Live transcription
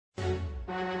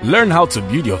Learn how to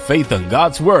build your faith on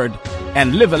God's Word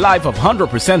and live a life of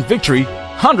 100% victory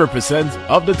 100%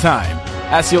 of the time.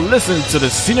 As you listen to the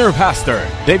Senior Pastor,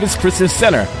 David's Christian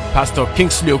Center, Pastor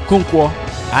Kingsley Okonkwo,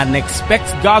 and expect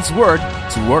God's Word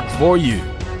to work for you.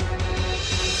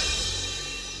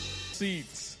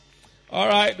 Seats. All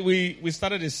right, we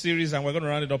started a series and we're going to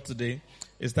round it up today.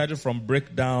 It started from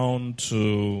breakdown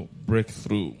to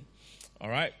breakthrough. All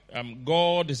right,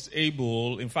 God is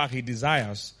able, in fact, He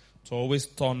desires to always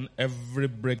turn every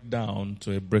breakdown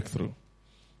to a breakthrough.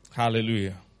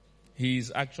 Hallelujah. He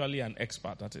is actually an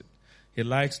expert at it. He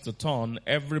likes to turn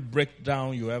every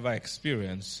breakdown you ever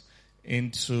experience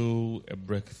into a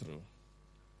breakthrough.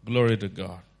 Glory to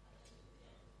God.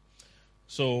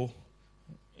 So,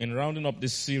 in rounding up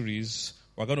this series,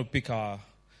 we're going to pick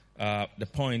the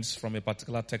points from a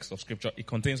particular text of Scripture. It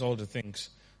contains all the things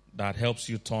that helps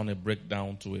you turn a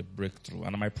breakdown to a breakthrough.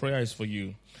 And my prayer is for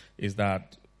you is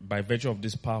that by virtue of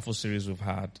this powerful series we've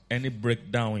had, any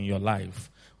breakdown in your life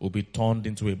will be turned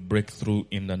into a breakthrough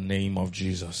in the name of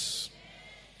Jesus.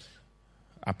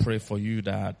 I pray for you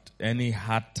that any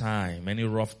hard time, any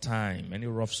rough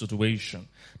situation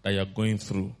that you're going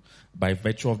through, by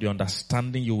virtue of the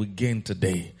understanding you will gain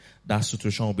today, that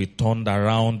situation will be turned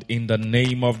around in the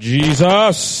name of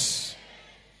Jesus.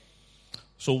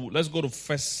 So let's go to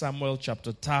 1 Samuel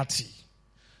chapter 30.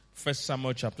 1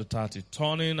 Samuel chapter 30.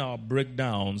 Turning our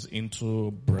breakdowns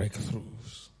into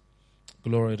breakthroughs.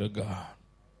 Glory to God.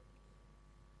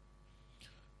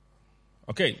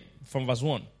 Okay, from verse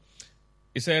 1.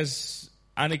 It says,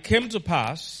 "And it came to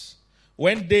pass,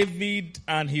 when David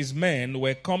and his men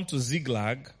were come to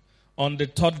Ziklag on the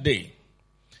third day,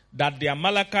 that the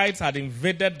Amalekites had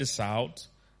invaded the south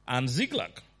and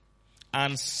Ziklag,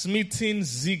 and smitten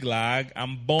Ziklag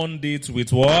and burned it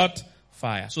with what?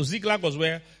 Fire." So Ziklag was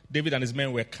where David and his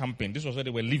men were camping. This was where they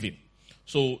were living.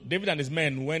 So David and his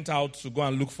men went out to go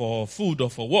and look for food or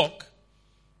for work,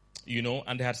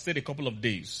 and they had stayed a couple of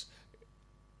days.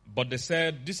 But they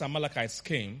said these Amalekites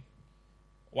came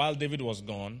while David was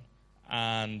gone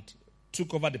and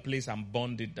took over the place and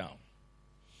burned it down.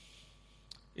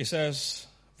 It says,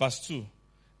 verse 2,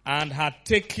 "And had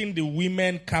taken the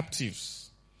women captives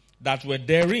that were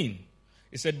therein."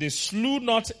 It said, "They slew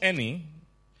not any,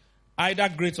 either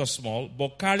great or small,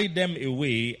 but carried them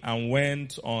away and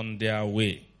went on their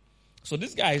way." So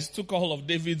these guys took all of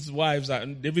David's wives,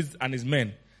 and David and his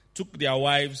men took their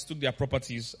wives, took their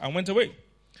properties, and went away.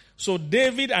 So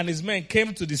David and his men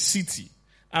came to the city,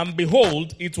 and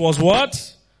behold, it was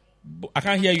what? I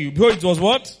can't hear you. Behold, it was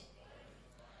what?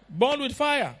 Burned with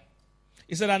fire.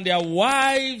 He said, "And their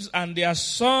wives and their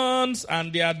sons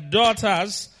and their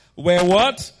daughters were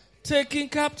what? Taken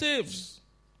captives."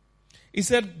 He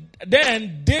said,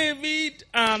 "Then David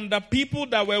and the people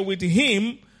that were with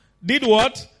him did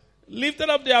what?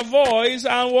 Lifted up their voice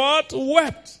and what?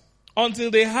 Wept until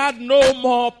they had no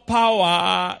more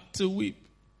power to weep."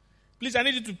 Please, I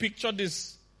need you to picture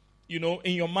this, in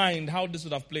your mind, how this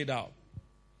would have played out.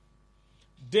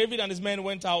 David and his men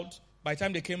went out. By the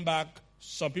time they came back,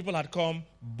 some people had come,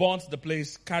 burnt the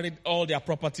place, carried all their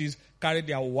properties, carried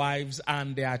their wives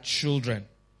and their children.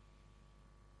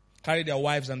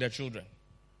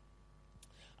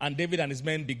 And David and his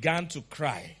men began to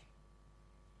cry.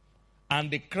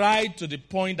 And they cried to the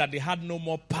point that they had no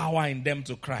more power in them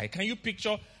to cry. Can you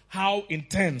picture how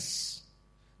intense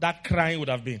that crying would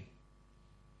have been?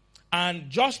 And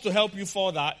just to help you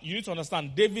further, you need to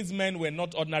understand, David's men were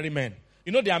not ordinary men.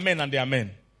 There are men and there are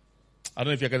men. I don't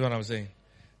know if you get what I'm saying.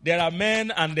 There are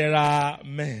men and there are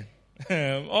men.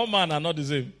 All men are not the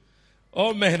same.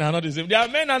 All men are not the same. There are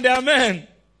men and there are men.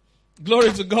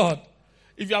 Glory to God.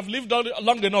 If you have lived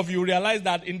long enough, you realize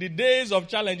that in the days of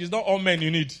challenge, it's not all men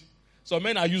you need. Some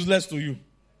men are useless to you.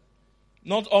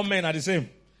 Not all men are the same.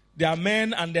 There are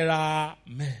men and there are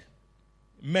men.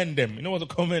 Mend them. You know what to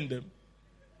commend them.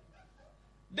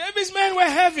 David's men were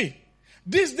heavy.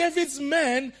 These David's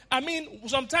men,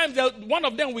 sometimes one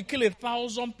of them will kill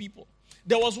 1,000 people.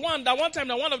 There was one time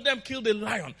that one of them killed a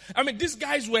lion. These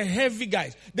guys were heavy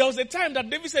guys. There was a time that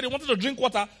David said he wanted to drink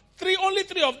water. Only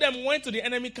three of them went to the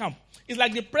enemy camp. It's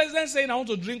like the president saying, "I want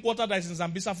to drink water that is in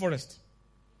Zambisa forest."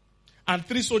 And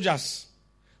 3 soldiers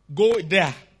go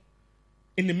there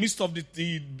in the midst of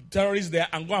the terrorists there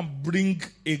and go and bring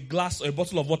a glass or a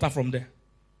bottle of water from there.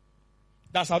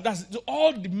 That's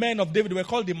all the men of David were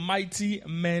called the mighty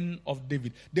men of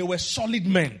David. They were solid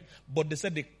men, but they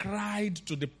said they cried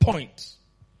to the point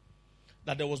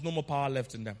that there was no more power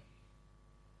left in them.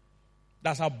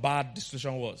 That's how bad the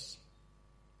situation was.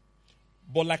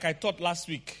 But like I taught last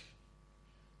week,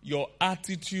 your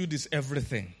attitude is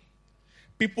everything.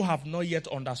 People have not yet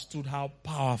understood how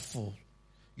powerful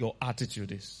your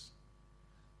attitude is.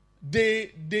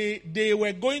 They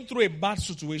were going through a bad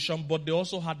situation, but they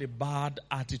also had a bad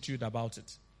attitude about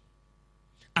it.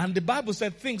 And the Bible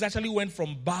said things actually went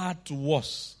from bad to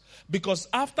worse. Because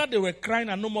after they were crying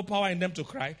and no more power in them to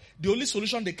cry, the only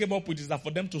solution they came up with is that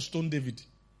for them to stone David.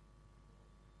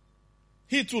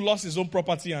 He too lost his own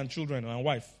property and children and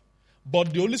wife.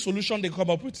 But the only solution they come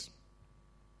up with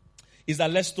is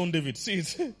that let's stone David. See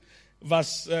it?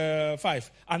 Verse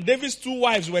 5. And David's 2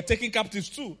 wives were taken captives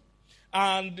too.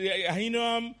 And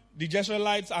Ahinoam, the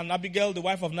Jezreelites, and Abigail, the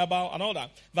wife of Nabal, and all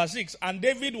that. Verse 6. And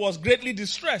David was greatly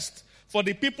distressed, for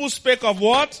the people spake of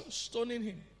what? Stoning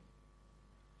him.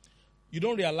 You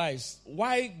don't realize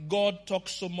why God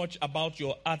talks so much about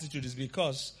your attitude is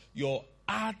because your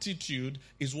attitude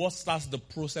is what starts the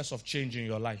process of changing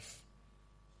your life.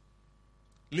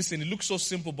 Listen, it looks so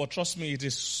simple, but trust me, it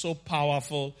is so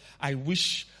powerful. I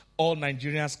wish all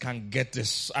Nigerians can get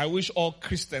this. I wish all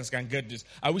Christians can get this.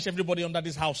 I wish everybody under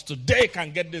this house today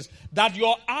can get this. That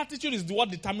your attitude is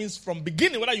what determines from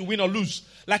beginning whether you win or lose.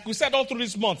 Like we said all through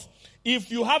this month,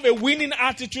 if you have a winning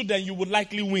attitude, then you will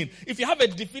likely win. If you have a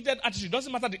defeated attitude, it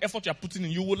doesn't matter the effort you're putting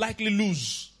in, you will likely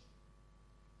lose.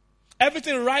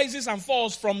 Everything rises and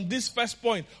falls from this first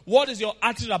point. What is your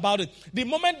attitude about it? The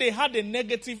moment they had a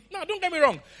negative, no, don't get me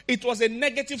wrong, it was a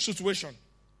negative situation.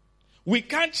 We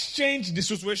can't change the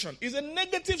situation. It's a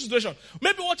negative situation.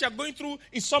 Maybe what you're going through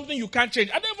is something you can't change.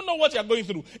 I don't even know what you're going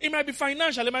through. It might be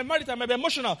financial, it might be marital, it might be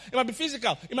emotional, it might be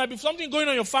physical, it might be something going on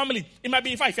in your family. It might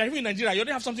be, in fact, if you're in Nigeria, you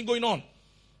already have something going on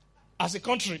as a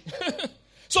country.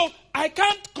 So I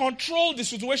can't control the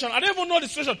situation. I don't even know the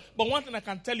situation. But one thing I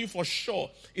can tell you for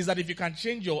sure is that if you can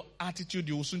change your attitude,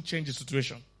 you will soon change the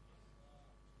situation.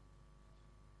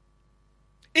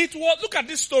 Look at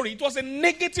this story. It was a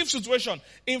negative situation.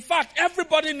 In fact,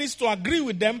 everybody needs to agree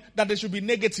with them that they should be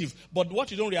negative. But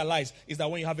what you don't realize is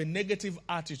that when you have a negative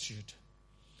attitude,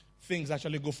 things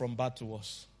actually go from bad to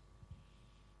worse.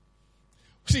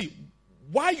 See,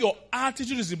 why your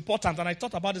attitude is important, and I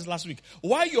thought about this last week.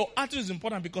 Why your attitude is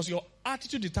important? Because your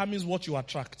attitude determines what you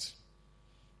attract.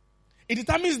 It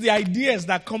determines the ideas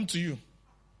that come to you.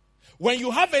 When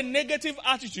you have a negative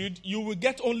attitude, you will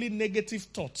get only negative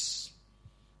thoughts.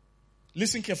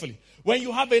 Listen carefully. When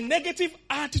you have a negative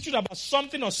attitude about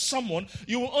something or someone,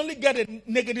 you will only get a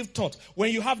negative thought.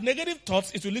 When you have negative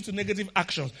thoughts, it will lead to negative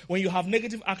actions. When you have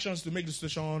negative actions, to make the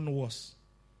situation worse.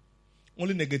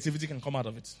 Only negativity can come out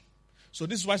of it. So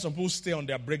this is why some people stay on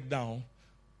their breakdown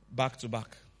back to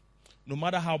back. No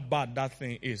matter how bad that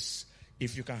thing is,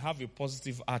 if you can have a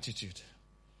positive attitude,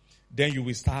 then you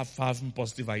will start having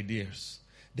positive ideas.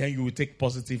 Then you will take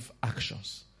positive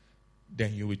actions.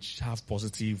 Then you will have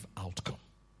positive outcome.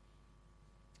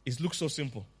 It looks so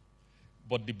simple.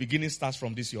 But the beginning starts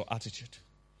from this, your attitude.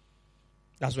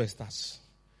 That's where it starts.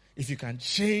 If you can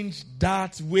change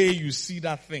that way you see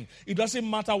that thing, it doesn't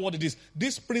matter what it is.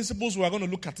 These principles we are going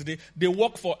to look at today, they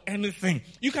work for anything.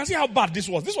 You can see how bad this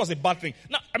was. This was a bad thing.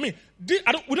 Now, I mean, we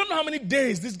don't know how many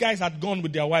days these guys had gone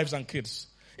with their wives and kids.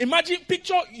 Imagine,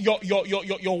 picture your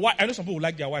wife. I know some people would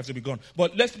like their wives to be gone,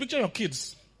 but let's picture your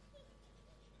kids.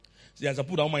 There's a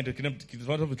people that don't mind to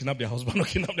kidnap their husband or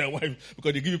kidnap their wife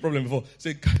because they give you problem before.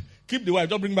 Say, keep the wife,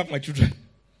 don't bring back my children.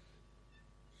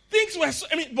 Things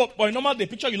were, but in normal day,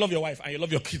 picture you love your wife and you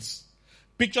love your kids.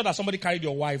 Picture that somebody carried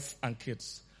your wife and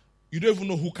kids. You don't even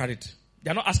know who carried.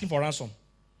 They're not asking for ransom.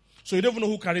 So you don't even know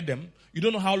who carried them. You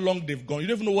don't know how long they've gone. You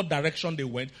don't even know what direction they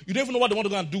went. You don't even know what they want to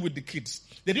go and do with the kids.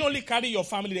 They didn't only carry your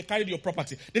family, they carried your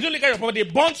property. They didn't only carry your property, they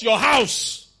burnt your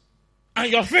house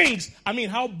and your things. I mean,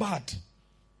 how bad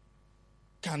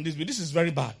can this be? This is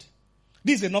very bad.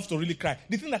 This is enough to really cry.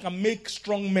 The thing that can make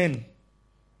strong men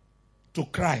to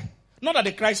cry. Not that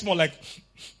they cry small, like,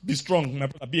 be strong, my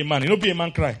brother, be a man. You know, be a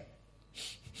man, cry.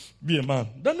 Be a man.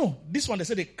 No. This one, they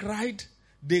said they cried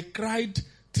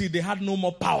till they had no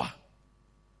more power.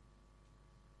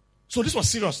 So this was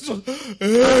serious. This was,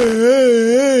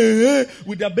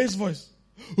 with their bass voice.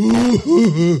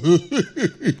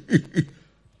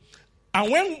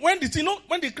 And when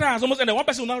the cry has almost ended, one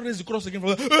person will now raise the cross again.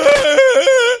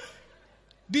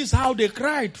 This is how they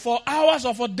cried for hours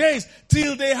or for days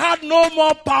till they had no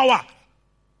more power.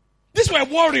 These were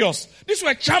warriors. These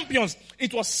were champions.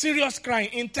 It was serious crying,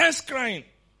 intense crying.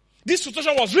 This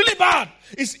situation was really bad.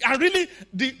 And really,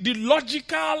 the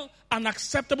logical and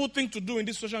acceptable thing to do in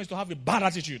this situation is to have a bad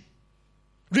attitude.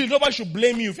 Really, nobody should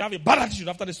blame you if you have a bad attitude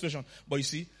after this situation. But you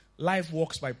see, life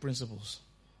works by principles,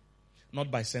 not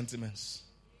by sentiments.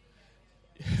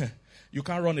 You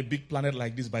can't run a big planet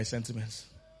like this by sentiments.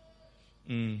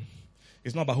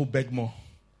 It's not about who begged more.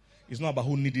 It's not about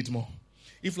who needed more.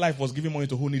 If life was giving money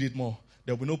to who needed more,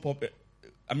 there will be no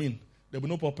I mean, there will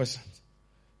be no poor person.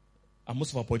 And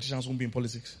most of our politicians won't be in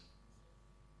politics.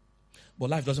 But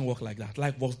life doesn't work like that.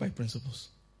 Life works by principles.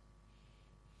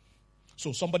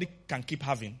 So somebody can keep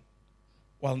having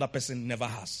while another person never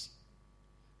has.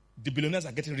 The billionaires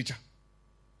are getting richer.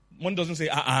 One doesn't say,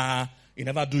 it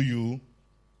never do you.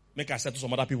 Make I settle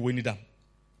some other people we need them.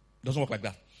 It doesn't work like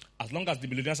that. As long as the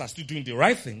billionaires are still doing the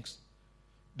right things,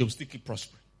 they will still keep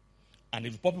prospering. And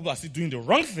if the poor people are still doing the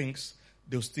wrong things,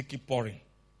 they will still keep pouring.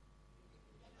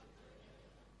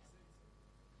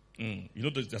 You know,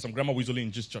 there's some grammar whistling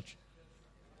in this church.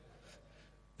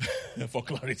 For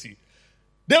clarity.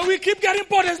 They will keep getting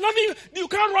poor. There's nothing. You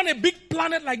can't run a big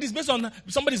planet like this based on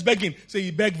somebody's begging. Say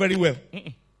you beg very well.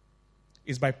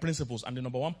 It's by principles. And the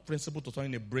number one principle to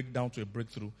turning a breakdown to a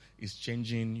breakthrough is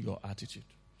changing your attitude.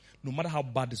 No matter how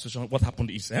bad the situation, what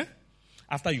happened is,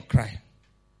 after you cry,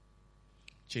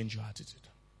 change your attitude.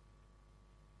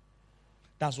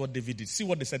 That's what David did. See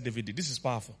what they said David did. This is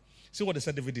powerful. See what they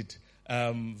said David did.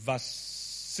 Verse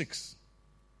 6.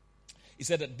 He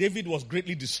said that David was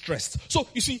greatly distressed. So,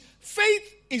 you see,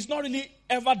 faith is not really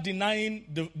ever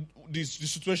denying the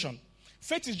situation.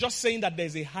 Faith is just saying that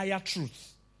there's a higher truth.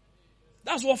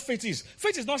 That's what faith is.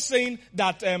 Faith is not saying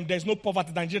that there's no poverty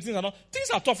in Nigeria. Things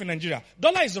are tough in Nigeria.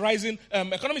 Dollar is rising,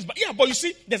 economy is... but you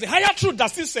see, there's a higher truth that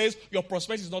still says your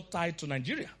prosperity is not tied to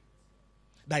Nigeria.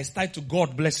 That is tied to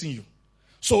God blessing you.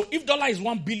 So if dollar is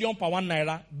 1 billion per 1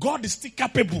 naira, God is still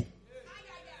capable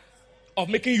of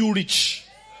making you rich.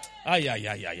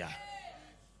 You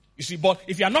see, but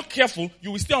if you are not careful,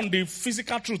 you will stay on the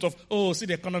physical truth of, see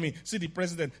the economy, see the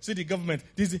president, see the government.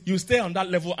 You stay on that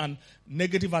level, and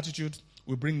negative attitude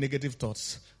will bring negative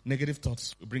thoughts. Negative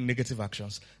thoughts will bring negative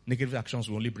actions. Negative actions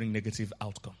will only bring negative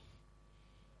outcome.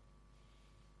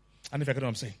 And if I get what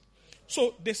I'm saying.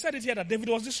 So they said it here that David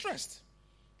was distressed.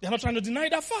 They're not trying to deny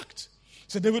that fact.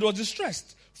 So David was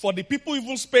distressed. For the people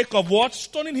even spake of what?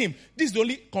 Stoning him. This is the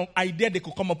only idea they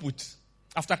could come up with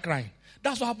after crying.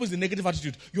 That's what happens in negative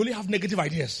attitude. You only have negative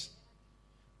ideas.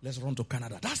 Let's run to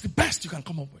Canada. That's the best you can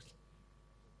come up with.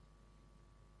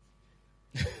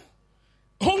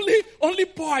 Only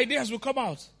poor ideas will come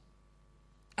out.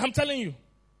 I'm telling you.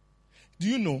 Do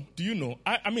you know?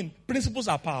 I mean, principles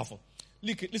are powerful.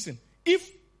 Listen, if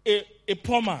a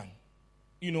poor man,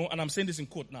 and I'm saying this in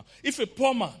quote now, if a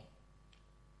poor man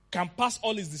can pass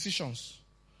all his decisions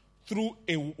through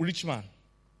a rich man,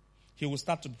 he will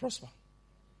start to prosper.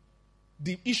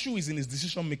 The issue is in his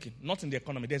decision making, not in the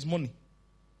economy. There's money.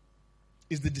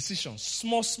 It's the decisions.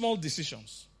 Small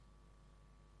decisions.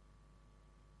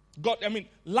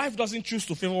 Life doesn't choose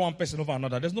to favor one person over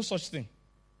another. There's no such thing.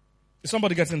 Is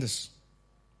somebody getting this?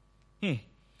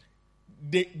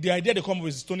 The idea they come up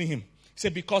with is stoning him. He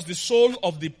said, because the soul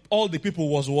of all the people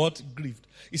was what? Grieved.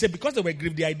 He said, because they were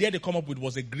grieved, the idea they come up with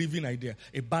was a grieving idea,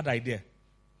 a bad idea.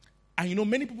 And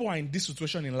many people are in this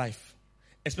situation in life,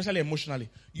 especially emotionally.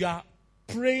 You are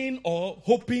praying or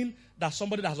hoping that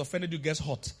somebody that has offended you gets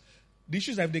hurt. The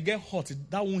issue is that if they get hurt,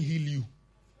 that won't heal you.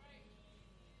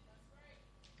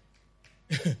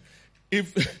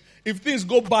 If things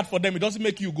go bad for them, it doesn't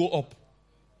make you go up.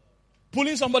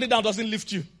 Pulling somebody down doesn't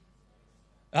lift you.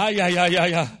 Are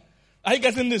you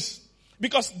getting this?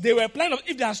 Because they were planning,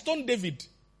 if they had stoned David,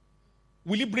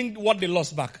 will he bring what they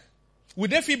lost back? Will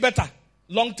they feel better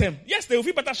long term? Yes, they will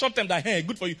feel better short term, that, hey,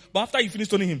 good for you. But after you finish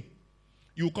stoning him,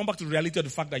 you will come back to the reality of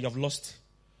the fact that you have lost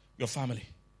your family.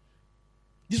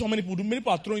 This is what many people do. Many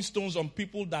people are throwing stones on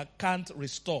people that can't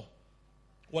restore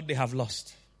what they have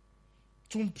lost.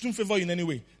 To favor you in any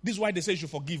way. This is why they say you should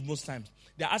forgive most times.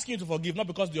 They're asking you to forgive not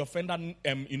because the offender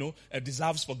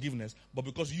deserves forgiveness, but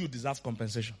because you deserve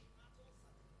compensation.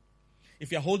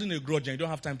 If you're holding a grudge and you don't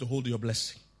have time to hold your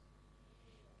blessing,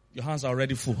 your hands are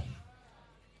already full.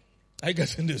 Are you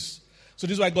getting this? So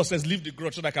this is why God says, leave the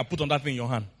grudge so that I can put on that thing in your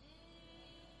hand.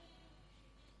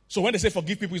 So when they say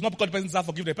forgive people, it's not because the person deserves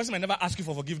forgiveness. The person might never ask you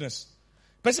for forgiveness.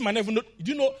 The person might never know.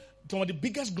 Do you know some of the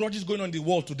biggest grudges going on in the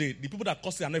world today, the people that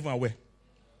caused it are not even aware.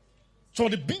 Some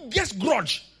of the biggest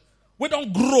grudge. We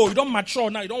don't grow, you don't mature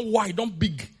now, you don't wide, you don't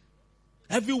big.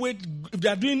 Heavyweight, if they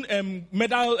are doing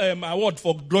medal award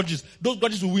for grudges, those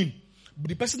grudges will win. But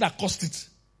the person that caused it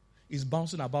is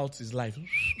bouncing about his life.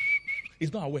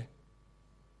 He's not aware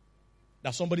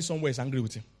that somebody somewhere is angry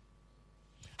with him.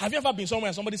 Have you ever been somewhere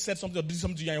and somebody said something or did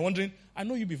something to you and you're wondering, I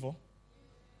know you before.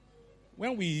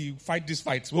 When we fight this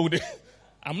fight, what would they?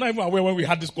 I'm not even aware when we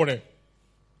had this quarrel.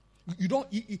 You don't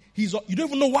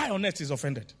even know why on earth he's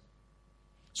offended.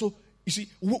 So, you see,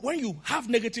 when you have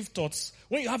negative thoughts,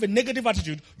 when you have a negative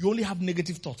attitude, you only have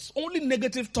negative thoughts. Only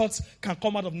negative thoughts can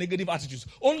come out of negative attitudes.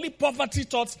 Only poverty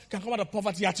thoughts can come out of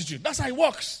poverty attitude. That's how it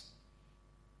works.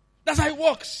 That's how it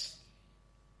works.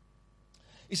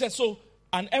 He said, so,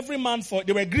 and every man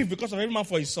they were grieved because of every man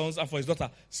for his sons and for his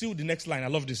daughter. See the next line. I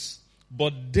love this.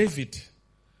 But David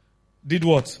did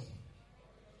what?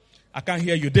 I can't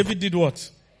hear you. David did what?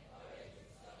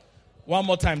 One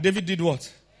more time. David did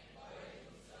what?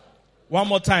 One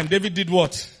more time. David did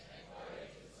what?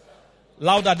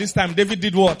 Louder this time. David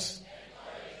did what?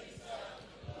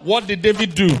 What did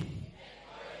David do?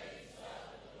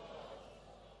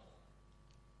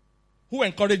 Who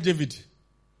encouraged David?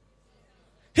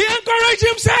 He encouraged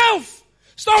himself.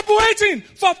 Stop waiting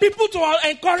for people to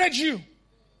encourage you.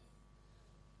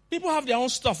 People have their own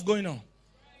stuff going on.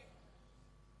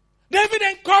 David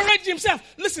encouraged himself.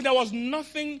 Listen, there was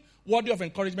nothing worthy of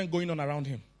encouragement going on around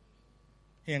him.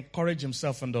 He encouraged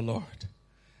himself in the Lord.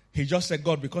 He just said,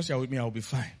 God, because you're with me, I'll be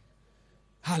fine.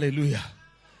 Hallelujah.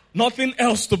 Nothing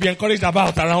else to be encouraged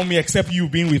about around me except you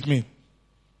being with me.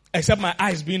 Except my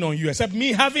eyes being on you. Except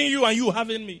me having you and you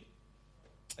having me.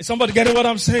 Is somebody getting what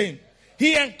I'm saying?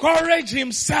 He encouraged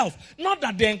himself. Not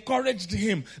that they encouraged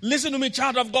him. Listen to me,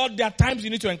 child of God. There are times you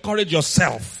need to encourage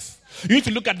yourself. You need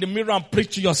to look at the mirror and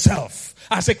preach to yourself.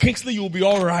 I say, Kingsley, you'll be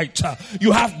all right.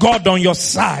 You have God on your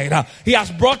side. He has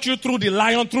brought you through the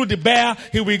lion, through the bear.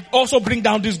 He will also bring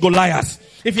down this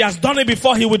Goliath. If he has done it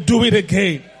before, he will do it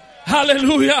again.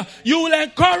 Hallelujah. You will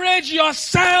encourage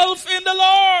yourself in the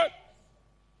Lord.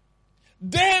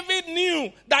 David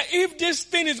knew that if this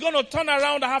thing is going to turn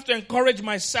around, I have to encourage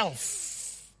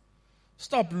myself.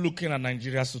 Stop looking at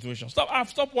Nigeria's situation. I've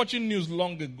stopped watching news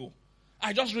long ago.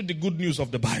 I just read the good news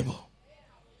of the Bible.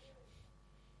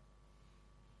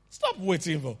 Stop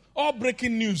waiting for all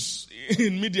breaking news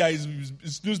in media is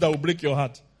news that will break your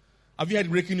heart. Have you heard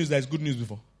breaking news that is good news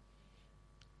before?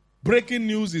 Breaking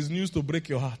news is news to break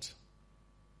your heart.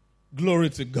 Glory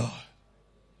to God.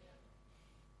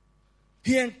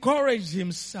 He encouraged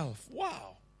himself.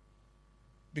 Wow.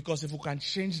 Because if we can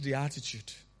change the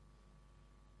attitude.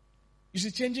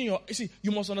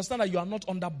 You must understand that you are not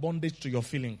under bondage to your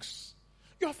feelings.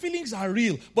 Your feelings are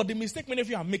real. But the mistake many of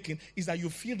you are making is that you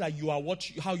feel that you are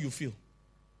how you feel.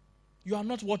 You are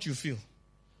not what you feel.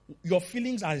 Your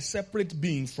feelings are a separate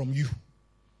being from you.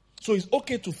 So it's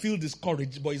okay to feel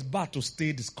discouraged, but it's bad to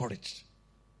stay discouraged.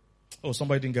 Oh,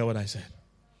 somebody didn't get what I said.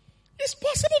 It's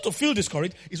possible to feel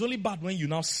discouraged. It's only bad when you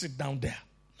now sit down there.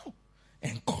 No.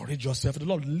 Encourage yourself. The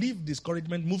Lord, leave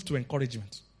discouragement, move to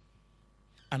encouragement.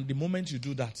 And the moment you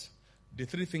do that, the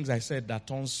three things I said that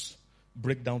turns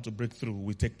breakdown to breakthrough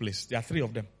will take place. There are three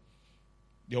of them.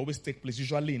 They always take place,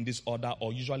 usually in this order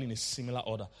or usually in a similar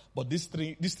order. But these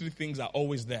three things are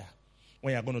always there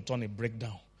when you're going to turn a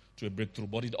breakdown to a breakthrough.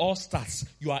 But it all starts.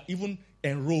 You are even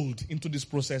enrolled into this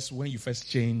process when you first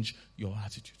change your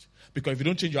attitude. Because if you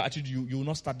don't change your attitude, you will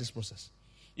not start this process.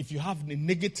 If you have a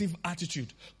negative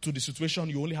attitude to the situation,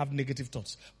 you only have negative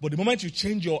thoughts. But the moment you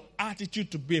change your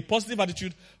attitude to be a positive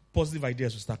attitude, positive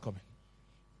ideas will start coming.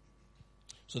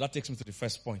 So that takes me to the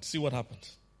first point. See what happened.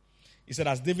 He said,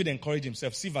 as David encouraged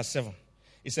himself, see verse 7.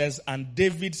 He says, and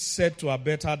David said to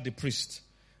Abiathar the priest,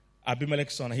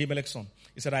 Ahimelech's son,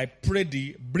 he said, I pray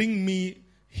thee, bring me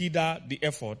hither the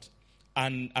ephod.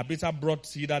 And Abiathar brought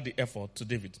hither the ephod to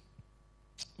David.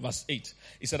 Verse 8.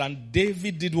 He said, and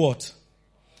David did what?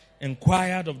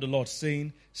 Inquired of the Lord,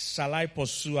 saying, shall I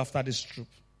pursue after this troop?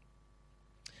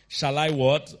 Shall I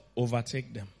what?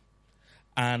 Overtake them?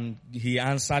 And he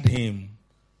answered him,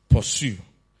 pursue,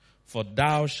 for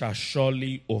thou shalt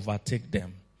surely overtake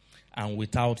them, and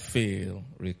without fail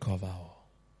recover all.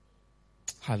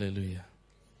 Hallelujah.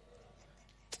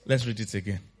 Let's read it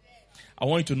again. I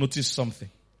want you to notice something.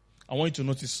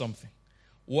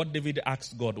 What David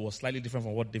asked God was slightly different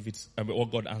from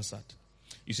what God answered.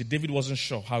 You see, David wasn't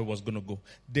sure how it was going to go.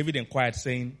 David inquired,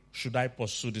 saying, should I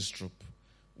pursue this troop?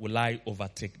 Will I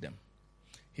overtake them?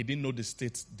 He didn't know the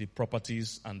state, the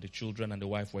properties, and the children and the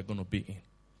wife were going to be in.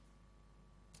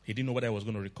 He didn't know whether he was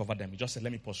going to recover them. He just said,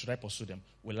 should I pursue them?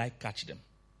 Will I catch them?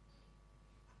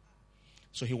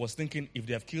 So he was thinking, if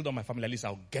they have killed all my family, at least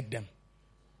I'll get them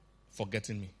for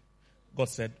getting me. God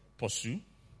said, pursue.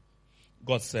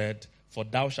 God said, for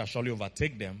thou shalt surely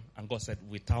overtake them. And God said,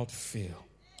 without fail,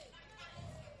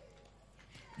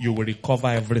 you will recover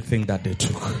everything that they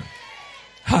took.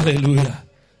 Hallelujah.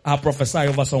 I prophesy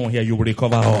over someone here, you will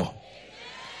recover all.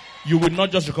 You will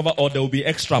not just recover all, there will be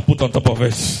extra put on top of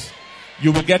it.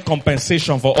 You will get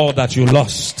compensation for all that you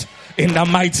lost. In the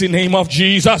mighty name of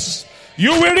Jesus,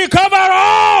 you will recover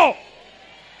all.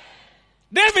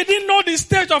 David didn't know the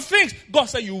state of things. God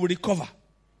said you will recover.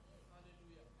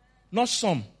 Not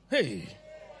some. Hey.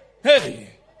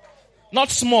 Not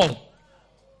small.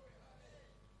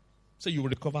 So you will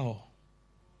recover all.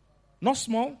 Not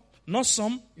small. Not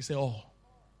some, he said all.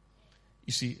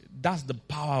 You see, that's the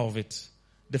power of it.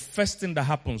 The first thing that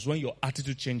happens when your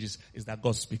attitude changes is that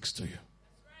God speaks to you.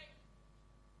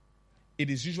 It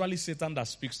is usually Satan that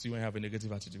speaks to you when you have a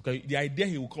negative attitude. Because the idea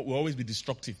he will always be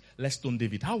destructive. Let's stone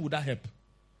David. How would that help?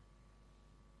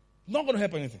 Not going to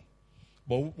help anything.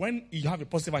 But when you have a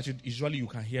positive attitude, usually you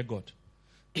can hear God.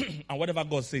 And whatever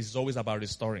God says is always about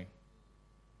restoring.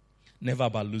 Never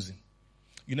about losing.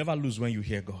 You never lose when you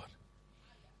hear God.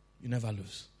 You never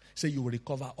lose. Say you will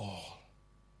recover all.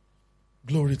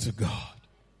 Glory to God.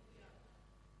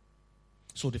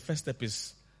 So the first step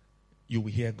is you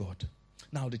will hear God.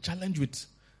 Now the challenge with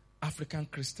African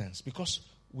Christians, because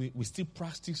we still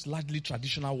practice largely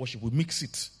traditional worship, we mix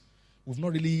it. We've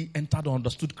not really entered or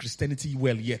understood Christianity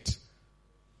well yet.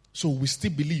 So we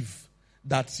still believe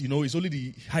that, it's only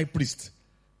the high priest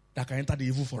that can enter the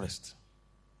evil forest.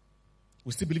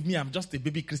 We still believe I'm just a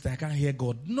baby Christian, I can't hear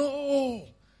God. No!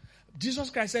 Jesus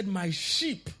Christ said, my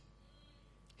sheep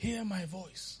hear my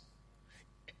voice.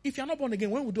 If you're not born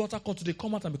again, when we do altar call today,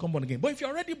 come out and become born again. But if you're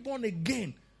already born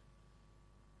again,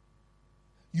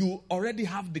 you already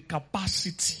have the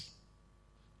capacity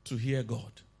to hear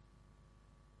God.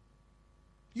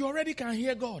 You already can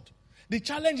hear God. The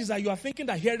challenge is that you are thinking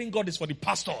that hearing God is for the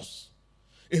pastors.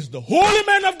 It's the holy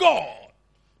men of God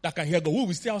that can hear God. We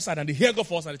will stay outside and they hear God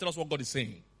for us and they tell us what God is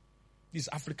saying. This is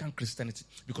African Christianity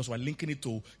because we're linking it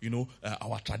to,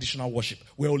 our traditional worship.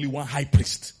 We're only one high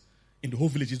priest in the whole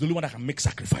village. He's the only one that can make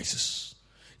sacrifices.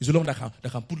 He's the only one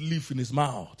that can put leaf in his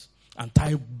mouth and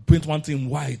paint one thing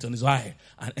white on his eye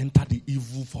and enter the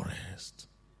evil forest.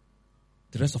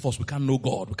 The rest of us, we can't know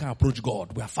God. We can't approach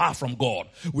God. We are far from God.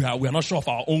 We are not sure of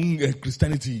our own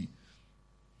Christianity.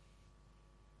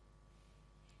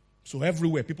 So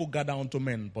everywhere, people gather unto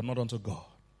men, but not unto God.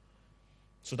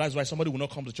 So that's why somebody will not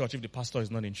come to church if the pastor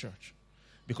is not in church.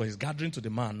 Because he's gathering to the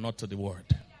man, not to the word.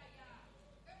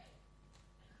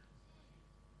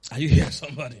 Are you here,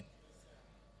 somebody?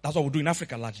 That's what we do in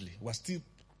Africa largely. We're still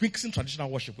mixing traditional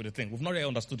worship with the thing. We've not really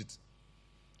understood it.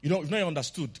 We've not really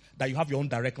understood that you have your own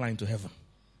direct line to heaven.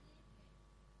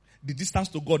 The distance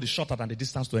to God is shorter than the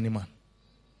distance to any man.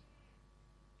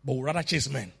 But we rather chase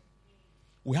men.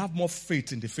 We have more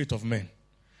faith in the faith of men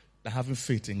than having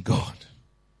faith in God.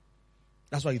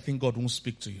 That's why you think God won't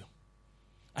speak to you.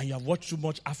 And you have watched too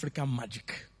much African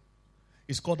magic.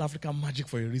 It's called African magic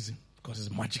for a reason. Because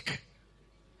it's magic.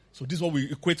 So this is what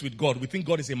we equate with God. We think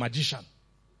God is a magician.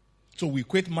 So we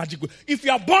equate magic with... If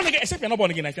you are born again, except you're not born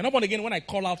again. If you're not born again, when I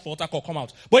call out for altar call, come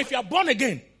out. But if you are born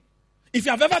again, if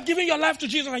you have ever given your life to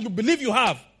Jesus and you believe you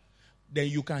have, then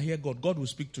you can hear God. God will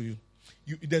speak to you.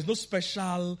 There's no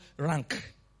special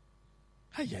rank.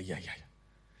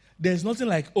 There's nothing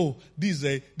like, this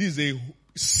is a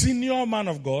senior man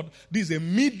of God, this is a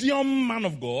medium man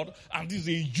of God, and this is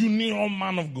a junior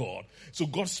man of God. So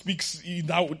God speaks in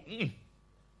that way.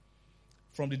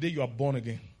 From the day you are born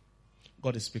again,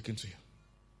 God is speaking to you.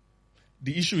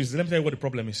 The issue is, let me tell you what the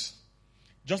problem is.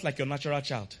 Just like your natural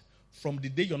child, from the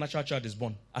day your natural child is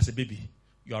born, as a baby,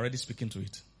 you're already speaking to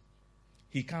it.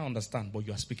 He can't understand, but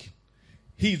you are speaking.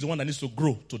 He is the one that needs to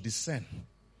grow to discern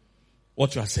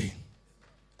what you are saying.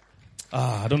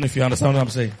 I don't know if you understand what I'm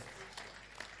saying.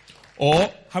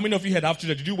 Or, how many of you had have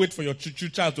children? Did you wait for your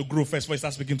child to grow first before you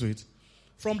start speaking to it?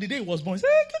 From the day he was born, he said,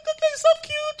 hey, he's so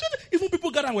cute. Even people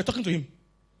gathered and were talking to him.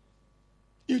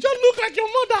 You just look like your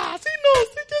mother. See, no,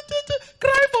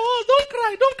 cry for us.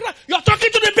 Don't cry. You're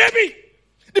talking to the baby.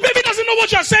 The baby doesn't know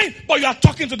what you're saying, but you are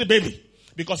talking to the baby.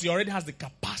 Because he already has the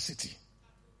capacity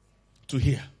to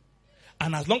hear.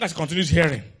 And as long as he continues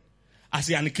hearing, and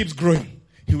he keeps growing,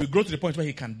 he will grow to the point where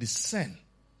he can discern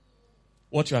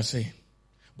what you are saying.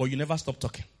 But you never stop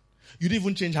talking. You didn't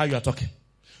even change how you are talking.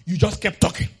 You just kept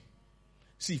talking.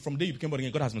 See, from the day you became born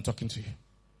again, God has been talking to you.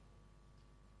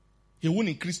 He won't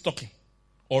increase talking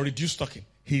or reduce talking.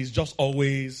 He is just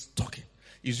always talking.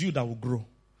 It's you that will grow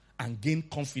and gain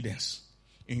confidence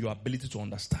in your ability to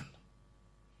understand.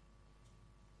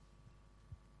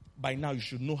 By now, you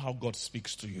should know how God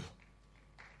speaks to you.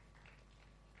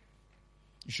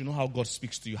 You should know how God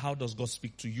speaks to you. How does God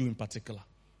speak to you in particular?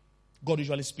 God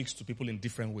usually speaks to people in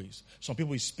different ways. Some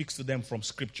people, he speaks to them from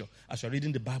scripture. As you're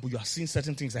reading the Bible, you are seeing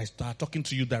certain things that are talking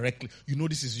to you directly. You know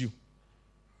this is you.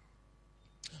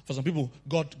 For some people,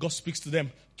 God speaks to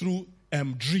them through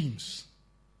dreams.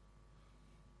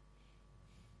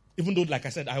 Even though, like I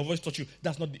said, I always taught you,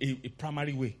 that's not a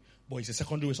primary way, but it's a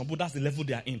secondary way. Some people, that's the level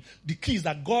they are in. The key is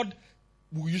that God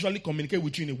will usually communicate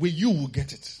with you in a way you will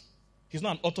get it. He's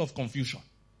not an author of confusion.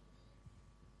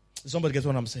 Somebody gets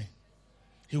what I'm saying?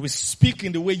 He will speak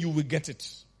in the way you will get it.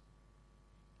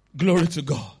 Glory to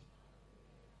God.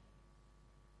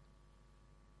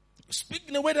 Speak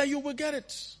in a way that you will get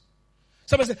it.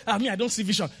 Somebody say, I don't see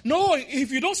vision. No,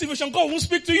 if you don't see vision, God won't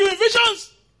speak to you in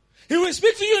visions. He will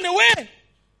speak to you in a way.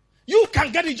 You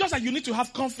can get it, just like you need to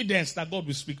have confidence that God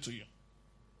will speak to you.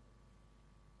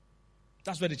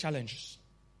 That's where the challenge is.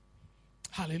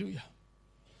 Hallelujah.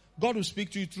 God will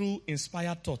speak to you through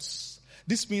inspired thoughts.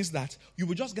 This means that you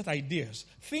will just get ideas.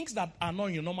 Things that are not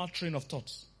in your normal train of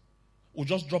thoughts will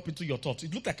just drop into your thoughts.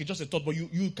 It looked like it's just a thought, but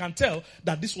you can tell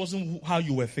that this wasn't how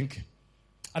you were thinking.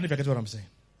 I don't know if you get what I'm saying.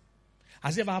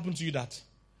 Has it ever happened to you that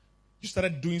you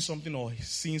started doing something or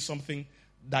seeing something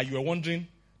that you were wondering,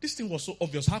 this thing was so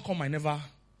obvious, how come I never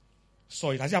saw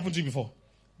it? Has it happened to you before?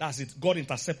 That's it. God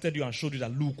intercepted you and showed you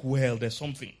that, look, well, there's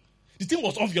something. The thing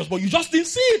was obvious, but you just didn't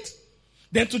see it.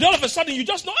 Then today, all of a sudden, you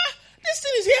just know, this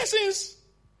thing is here since.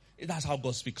 That's how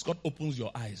God speaks. God opens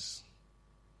your eyes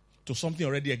to something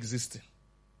already existing.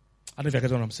 I don't know if you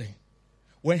get what I'm saying.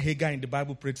 When Hagar in the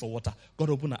Bible prayed for water, God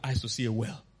opened her eyes to see a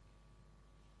well.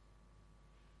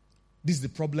 This is the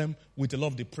problem with a lot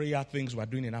of the prayer things we're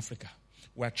doing in Africa.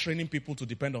 We're training people to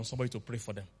depend on somebody to pray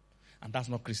for them. And that's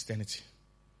not Christianity.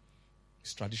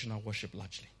 It's traditional worship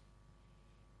largely.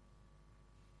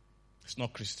 It's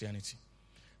not Christianity.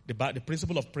 The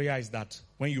principle of prayer is that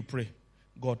when you pray,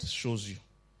 God shows you.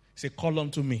 He said, call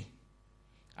unto me,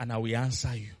 and I will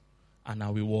answer you, and I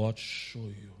will what? Show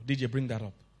you. Did you bring that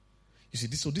up? You see,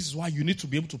 this is why you need to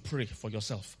be able to pray for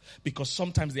yourself. Because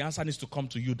sometimes the answer needs to come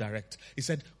to you direct. He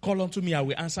said, call unto me, I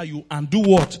will answer you, and do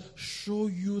what? Show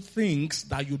you things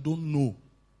that you don't know.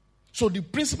 So the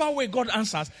principal way God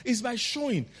answers is by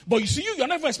showing. But you see, you're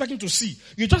never expecting to see.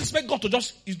 You just expect God to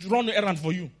just run an errand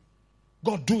for you.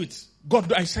 God, do it.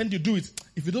 God, I send you, do it.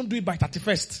 If you don't do it by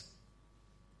 31st,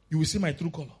 you will see my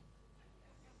true color.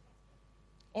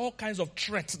 All kinds of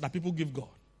threats that people give God.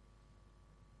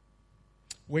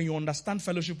 When you understand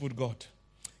fellowship with God,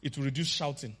 it will reduce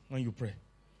shouting when you pray.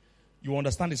 You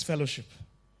understand His fellowship.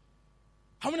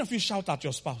 How many of you shout at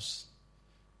your spouse?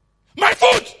 My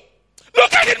food!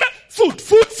 Look at it, man! Food.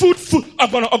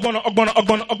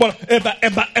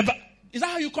 Eba. Is that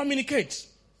how you communicate?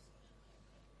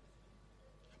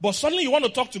 But suddenly you want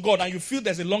to talk to God and you feel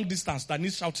there's a long distance that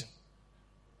needs shouting.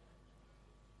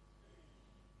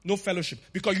 No fellowship.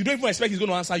 Because you don't even expect He's going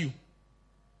to answer you.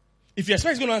 If you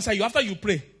expect He's going to answer you, after you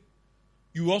pray,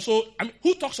 you also,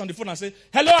 who talks on the phone and say,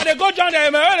 hello, and they go down there?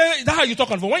 Is that how you talk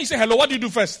on the phone? When you say hello, what do you do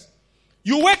first?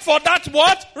 You wait for that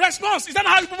what? Response. Is that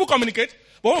how people communicate?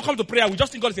 But when we come to prayer, we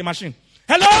just think God is a machine.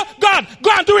 Hello, God, go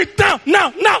and do it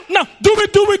now.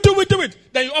 Do it.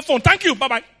 Then you off phone. Thank you.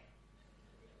 Bye-bye.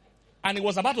 And He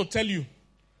was about to tell you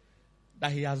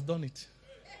that He has done it.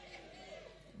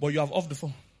 But you have off the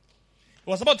phone. He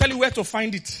was about to tell you where to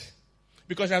find it.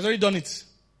 Because He has already done it.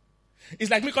 It's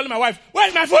like me calling my wife,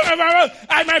 where's my food?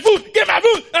 My food. Give my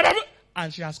food.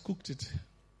 And she has cooked it.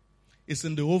 It's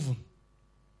in the oven.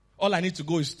 All I need to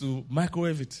go is to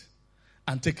microwave it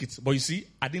and take it. But you see,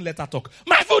 I didn't let her talk.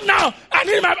 My food now! I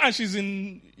need my... And she's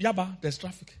in Yaba. There's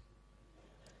traffic.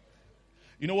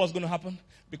 You know what's going to happen?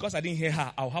 Because I didn't hear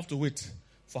her, I'll have to wait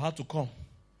for her to come.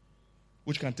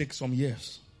 Which can take some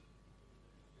years.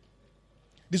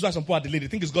 This is why some people are delayed. They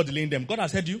think it's God delaying them. God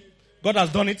has heard you. God has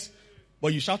done it.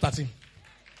 But you shout at Him.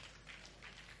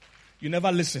 You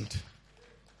never listened.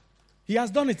 He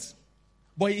has done it.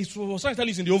 But He was trying to tell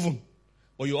you it's in the oven.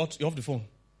 But you're off the phone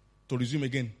to resume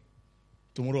again.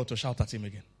 Tomorrow to shout at Him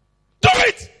again. Do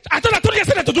it! I told you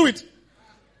yesterday to do it.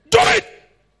 Do it!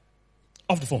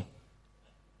 Off the phone.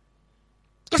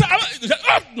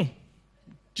 Because no.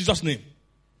 Jesus' name.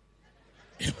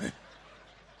 Amen.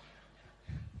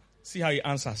 See how He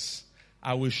answers.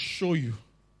 I will show you.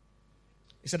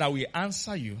 He said, I will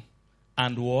answer you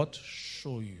and what?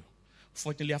 Show you.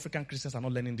 Fortunately, African Christians are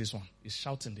not learning this one. It's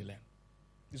shouting they learn.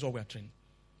 This is what we are training.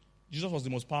 Jesus was the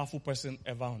most powerful person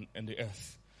ever on the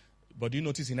earth. But do you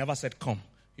notice He never said come.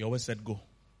 He always said go.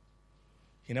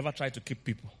 He never tried to keep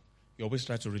people. He always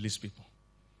tried to release people.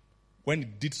 When He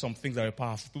did some things that were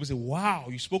powerful, people say, wow,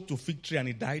 you spoke to a fig tree and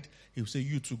it died. He would say,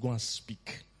 you too, go and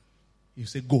speak. He would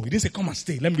say, go. He didn't say, come and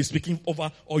stay. Let me be speaking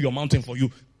over all your mountain for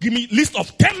you. Give me list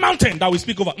of 10 mountains that we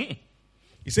speak over.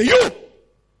 He said,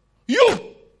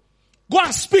 you, go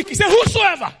and speak. He said,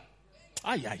 whosoever.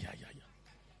 He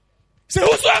said,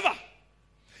 whosoever.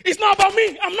 It's not about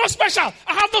me. I'm not special.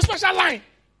 I have no special line.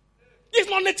 It's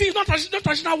not native. It's not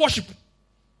traditional worship.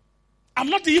 I'm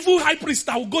not the evil high priest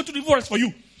that will go to the forest for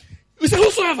you. He said,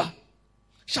 whosoever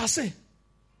shall say.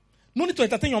 No need to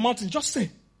entertain your mountain. Just say.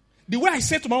 The way I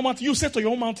say to my own mountain, you say to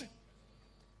your own mountain.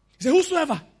 He said,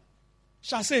 whosoever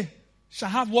shall say, shall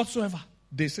have whatsoever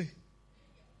they say.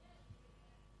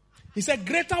 He said,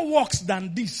 greater works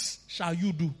than this shall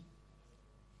you do.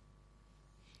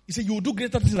 He said, you will do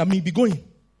greater things than me. Be going.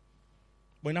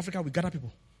 But in Africa, we gather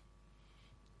people.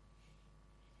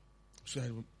 So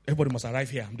everybody must arrive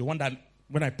here. I'm the one that,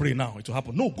 when I pray now, it will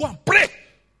happen. No, go and pray.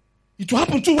 It will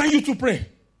happen too when you two pray.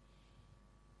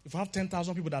 If we have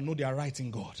 10,000 people that know they are right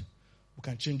in God, we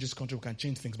can change this country, we can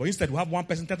change things. But instead, we have one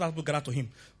person, 10,000 people gather to him,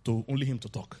 to only him to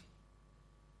talk.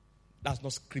 That's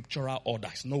not scriptural order.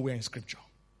 It's nowhere in scripture.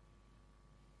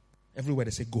 Everywhere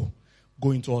they say go.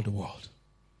 Go into all the world.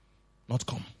 Not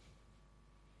come.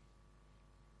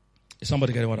 Is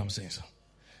somebody getting what I'm saying, sir?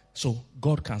 So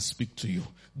God can speak to you.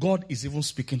 God is even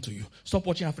speaking to you. Stop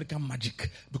watching African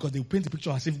magic, because they paint the picture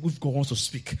as if God wants to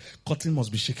speak. Curtain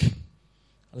must be shaking.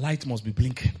 Light must be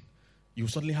blinking. You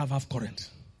suddenly have half current.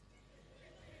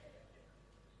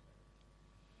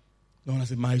 No one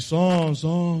say, my son.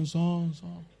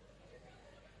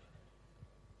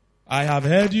 I have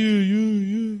heard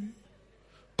you.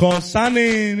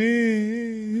 Concerning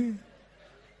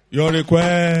your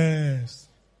request.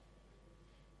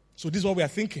 So this is what we are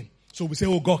thinking. So we say,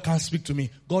 oh, God can't speak to me.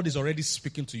 God is already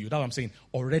speaking to you. That's what I'm saying.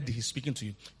 Already he's speaking to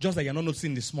you. Just that you're not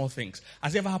noticing the small things.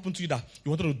 Has it ever happened to you that you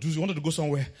wanted to go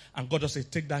somewhere and God just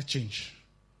said, take that change?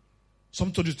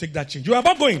 Someone told you to take that change. You were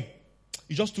about going.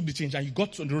 You just took the change and you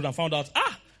got on the road and found out,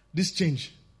 this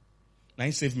change. Now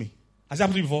he saved me. Has it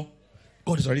happened to you before?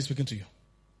 God is already speaking to you.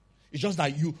 It's just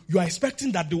that you are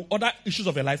expecting that the other issues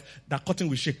of your life, that curtain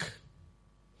will shake.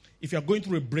 If you are going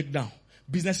through a breakdown,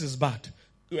 business is bad,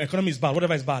 economy is bad,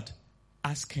 whatever is bad,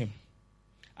 ask him.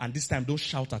 And this time, don't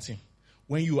shout at him.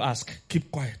 When you ask, keep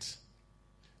quiet.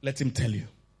 Let him tell you.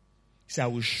 Say, I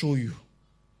will show you.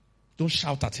 Don't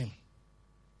shout at him.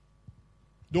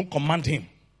 Don't command him.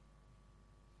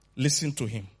 Listen to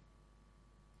him.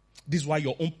 This is why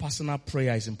your own personal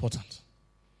prayer is important.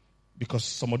 Because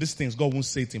some of these things, God won't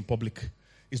say it in public.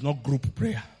 It's not group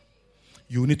prayer.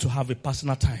 You need to have a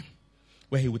personal time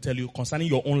where he will tell you concerning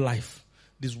your own life,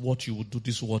 this is what you would do,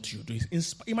 this is what you do.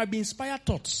 It might be inspired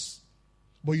thoughts.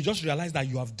 But you just realize that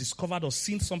you have discovered or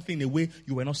seen something in a way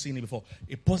you were not seeing it before.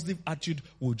 A positive attitude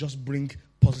will just bring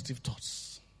positive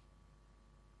thoughts.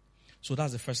 So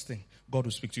that's the first thing. God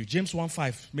will speak to you. James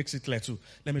 1:5 makes it clear too.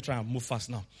 Let me try and move fast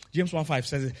now. James 1:5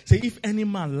 says, if any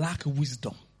man lack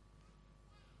wisdom.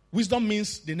 Wisdom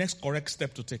means the next correct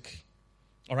step to take.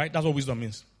 All right? That's what wisdom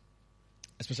means.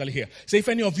 Especially here. Say, if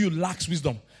any of you lacks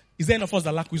wisdom. Is there any of us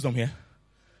that lack wisdom here?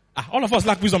 All of us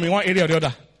lack wisdom in one area or the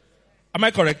other. Am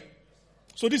I correct?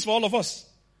 So this is for all of us.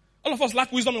 All of us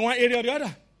lack wisdom in one area or the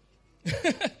other.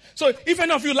 So if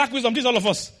any of you lack wisdom, this is all of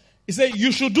us. He said,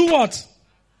 you should do what?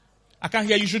 I can't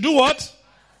hear. You should do what?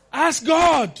 Ask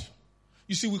God.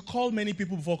 You see, we call many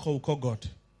people before we call God.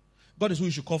 God is who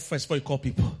you should call first before you call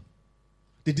people.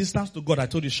 The distance to God, I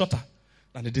told you, shorter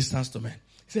than the distance to men.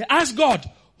 He said, ask God,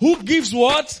 who gives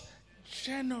what?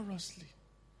 Generously.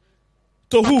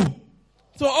 To who?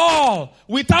 To all.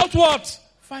 Without what?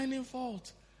 Finding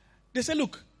fault. They say,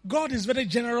 look, God is very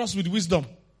generous with wisdom.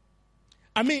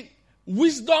 I mean,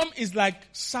 wisdom is like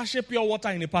sachet pure water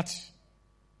in a party.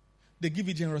 They give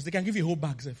you generous. They can give you a whole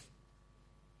bag, Zeph.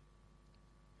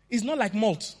 It's not like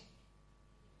malt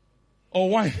or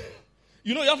wine.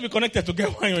 You know, you have to be connected to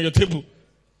get wine on your table.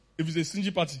 If it's a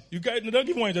stingy party, they don't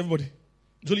give wine to everybody.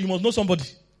 So you must know somebody.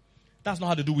 That's not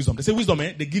how they do wisdom. They say wisdom,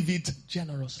 they give it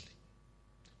generously.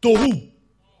 To who?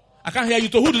 I can't hear you.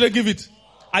 To who do they give it?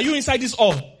 Are you inside this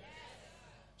all?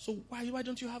 So why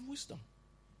don't you have wisdom?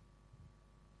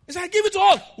 He said, I give it to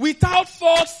all without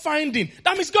fault finding.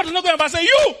 That means God is not going to say,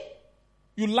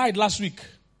 you lied last week.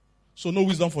 So no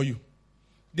wisdom for you.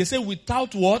 They say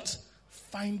without what?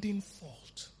 Finding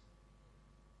fault.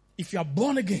 If you are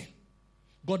born again,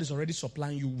 God is already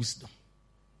supplying you wisdom.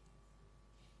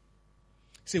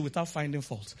 Say without finding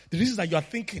fault. The reason is that you are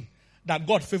thinking that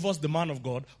God favors the man of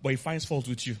God, but he finds fault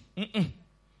with you.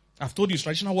 I've told you, it's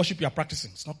traditional worship you are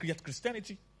practicing. It's not yet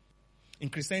Christianity. In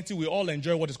Christianity, we all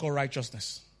enjoy what is called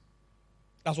righteousness.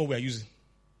 That's what we are using.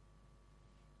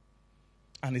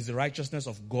 And it's the righteousness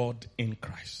of God in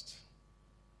Christ.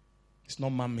 It's not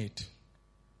man-made. Is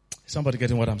somebody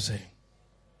getting what I'm saying?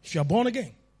 If you are born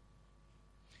again.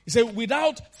 He said,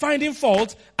 without finding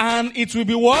fault, and it will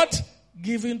be what?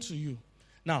 Given to you.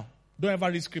 Now, don't ever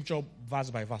read scripture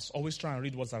verse by verse. Always try and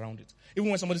read what's around it.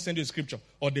 Even when somebody sends you a scripture,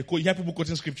 or you hear people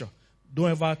quoting scripture, don't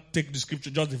ever take the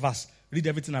scripture, just the verse. Read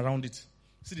everything around it.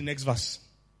 See the next verse.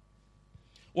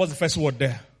 What's the first word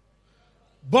there?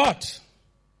 But,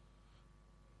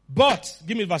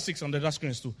 give me verse 6 on the other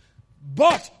screens too.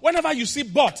 But, whenever you see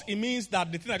but, it means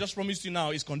that the thing I just promised you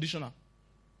now is conditional.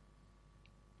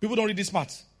 People don't read this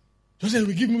part. Just say,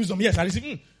 we give me wisdom. Yes, I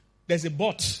receive. There's a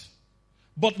but.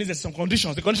 But means there's some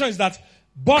conditions. The condition is that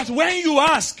But when you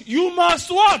ask, you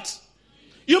must what?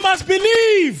 You must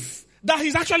believe that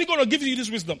he's actually going to give you this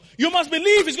wisdom. You must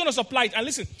believe he's going to supply it. And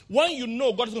listen, when you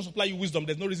know God is going to supply you wisdom,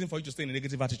 there's no reason for you to stay in a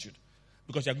negative attitude.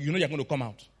 Because you know you're going to come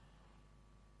out.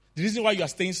 The reason why you are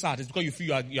staying sad is because you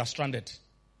feel you are stranded.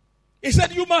 He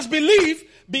said you must believe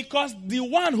because the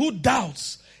one who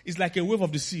doubts is like a wave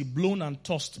of the sea blown and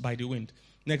tossed by the wind.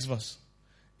 Next verse.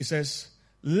 It says,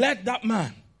 let that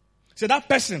man, so that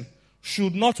person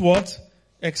should not what?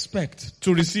 Expect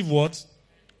to receive what?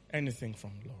 Anything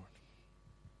from the Lord.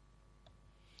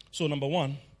 So number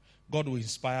one, God will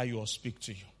inspire you or speak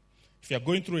to you. If you're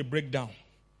going through a breakdown,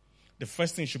 the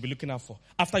first thing you should be looking out for,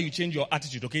 after you change your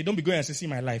attitude, okay? Don't be going and say, see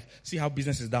my life, see how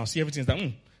business is down, see everything is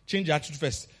down. Change your attitude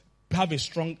first. Have a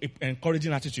strong,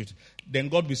 encouraging attitude. Then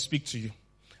God will speak to you.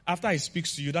 After he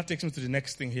speaks to you, that takes me to the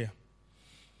next thing here.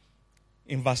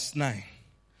 In verse 9.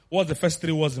 What's the first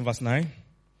 3 words in verse 9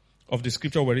 of the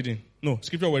scripture we're reading? No,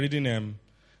 scripture we're reading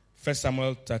 1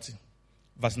 Samuel 30,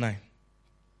 verse 9.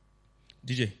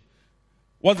 DJ,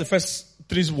 what's the first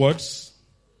 3 words?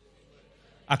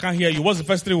 I can't hear you. What's the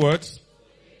first 3 words?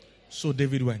 So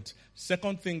David went.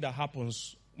 Second thing that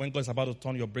happens when God is about to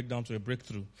turn your breakdown to a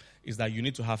breakthrough is that you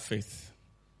need to have faith.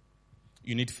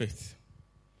 You need faith.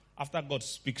 After God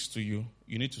speaks to you,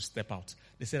 you need to step out.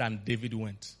 They said, and David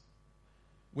went.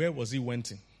 Where was he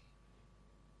went in?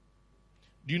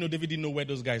 Do you know David didn't know where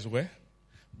those guys were?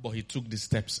 But he took the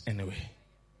steps anyway.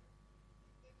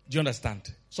 Do you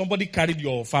understand? Somebody carried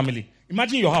your family.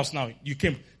 Imagine your house now. You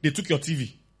came. They took your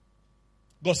TV.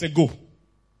 God said, go.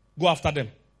 Go after them.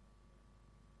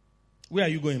 Where are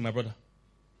you going, my brother?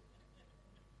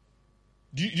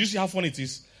 Do you see how funny it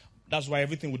is? That's why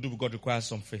everything we do with God requires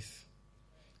some faith.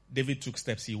 David took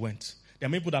steps. He went. There are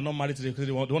many people that are not married today because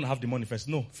they want to have the money first.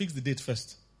 No, fix the date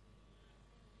first.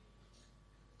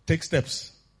 Take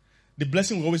steps. The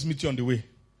blessing will always meet you on the way.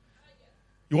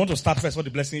 You want to start first for the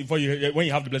blessing when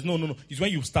you have the blessing. No. It's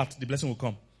when you start, the blessing will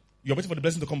come. You're waiting for the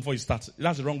blessing to come before you start.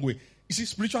 That's the wrong way. You see,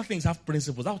 spiritual things have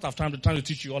principles. That's what I've trying to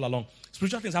teach you all along.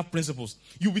 Spiritual things have principles.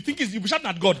 You'll be shouting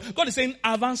at God. God is saying,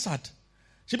 I've answered.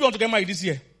 Should people want to get married this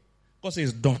year? God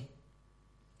says, done.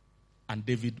 And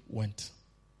David went.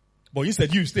 But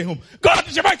instead, you stay home. God,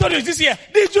 Sheba told you this year.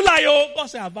 This July, oh. God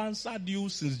said, I've answered you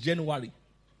since January.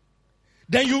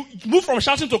 Then you move from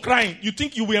shouting to crying. You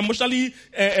think you will emotionally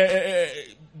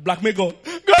blackmail God.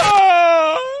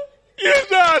 God, you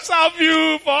just serve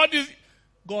you for all this.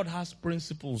 God has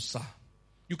principles, sir.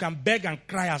 You can beg and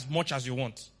cry as much as you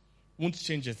want. Won't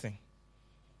change a thing.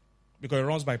 Because it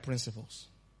runs by principles.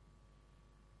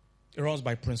 It runs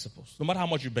by principles. No matter how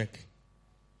much you beg.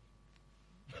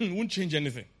 It won't change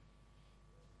anything.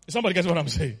 Somebody gets what I'm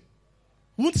saying?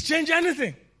 Won't change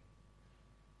anything.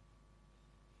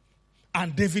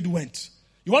 And David went.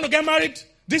 You want to get married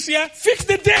this year? Fix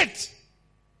the date.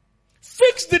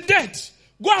 Fix the date.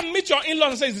 Go and meet your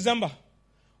in-laws and say it's December.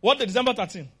 What, the December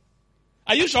 13?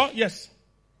 Are you sure? Yes.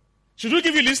 Should we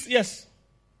give you a list? Yes.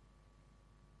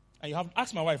 And you have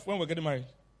asked my wife when we're getting married.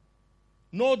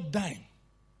 No dime.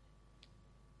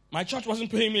 My church wasn't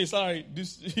paying me a salary.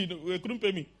 They couldn't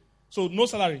pay me. So no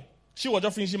salary. She was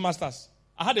just finishing masters.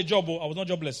 I had a job, but I was not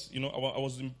jobless. I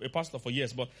was a pastor for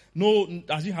years, but no,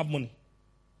 I didn't have money.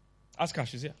 Ask her,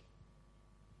 she's here.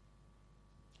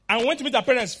 I went to meet her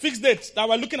parents, fixed date that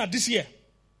we're looking at this year.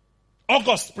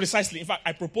 August, precisely. In fact,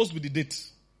 I proposed with the date.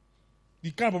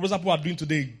 The kind of proposal people are doing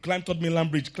today, climb Third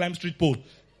Mainland Bridge, climb street pole,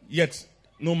 yet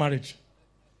no marriage.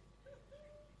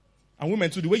 And women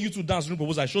too, the way you two dance during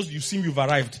proposal shows you seem you've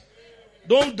arrived.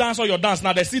 Don't dance all your dance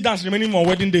now. There's still dance remaining on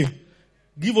wedding day.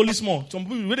 Give only small. Some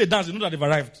people, when they dance, they know that they've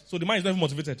arrived. So the man is not even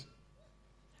motivated.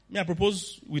 Me, I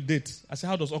propose with date. I say,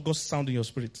 how does August sound in your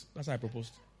spirit? That's how I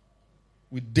proposed.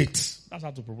 With date. That's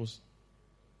how to propose.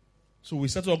 So we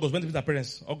said to August, when to meet our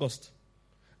parents? August.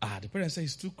 The parents say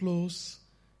it's too close.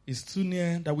 It's too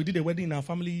near. That we did a wedding in our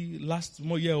family last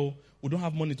year. We don't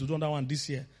have money to do that one this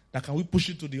year. That can we push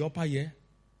it to the upper year?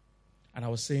 And I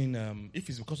was saying, if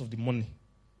it's because of the money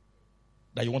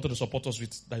that you wanted to support us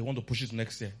with, that you want to push it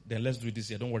next year, then let's do it this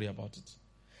year. Don't worry about it.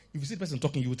 If you see the person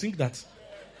talking, you would think that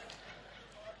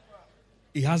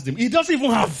he has them. He doesn't even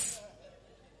have.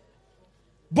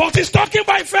 But he's talking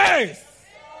by faith.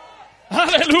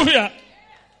 Hallelujah.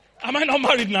 Am I not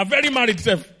married now? Very married,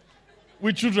 self.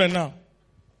 With children now.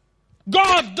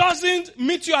 God doesn't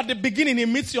meet you at the beginning. He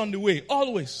meets you on the way.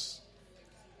 Always.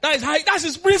 That's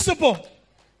his principle.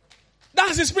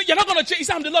 That's his principle. You're not going to change. He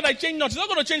said, I'm the Lord, I change not. He's not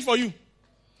going to change for you.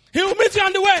 He will meet you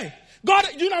on the way. God,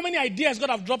 do you know how many ideas God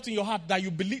have dropped in your heart that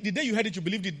you believe, the day you heard it, you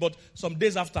believed it, but some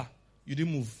days after, you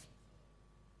didn't move.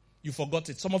 You forgot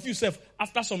it. Some of you say,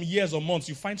 after some years or months,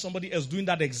 you find somebody else doing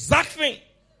that exact thing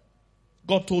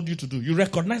God told you to do. You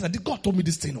recognize that God told me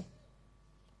this thing.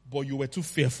 But you were too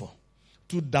fearful,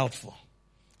 too doubtful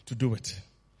to do it.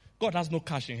 God has no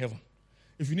cash in heaven.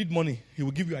 If you need money, He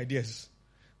will give you ideas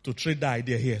to trade that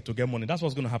idea here to get money. That's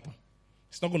what's going to happen.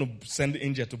 He's not going to send the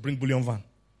angel to bring bullion van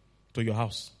to your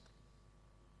house.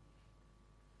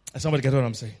 And somebody get what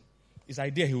I'm saying? It's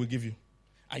idea He will give you.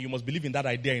 And you must believe in that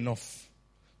idea enough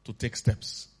to take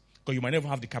steps. Because you might never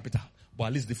have the capital. But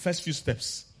at least the first few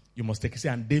steps, you must take it.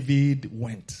 And David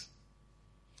went.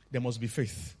 There must be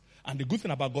faith. And the good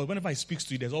thing about God, whenever He speaks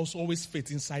to you, there's also always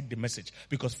faith inside the message.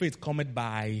 Because faith cometh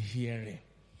by hearing.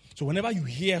 So whenever you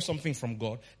hear something from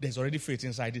God, there's already faith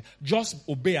inside it. Just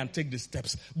obey and take the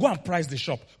steps. Go and price the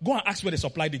shop. Go and ask where they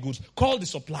supply the goods. Call the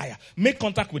supplier. Make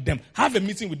contact with them. Have a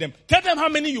meeting with them. Tell them how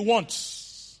many you want.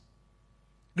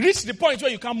 Reach the point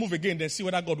where you can't move again, then see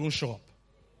whether God won't show up.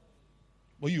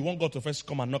 But you want God to first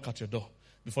come and knock at your door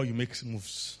before you make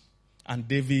moves. And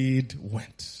David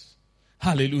went.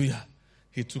 Hallelujah.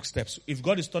 He took steps. If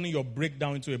God is turning your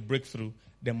breakdown into a breakthrough,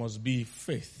 there must be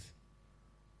faith.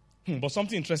 But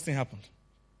something interesting happened.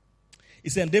 He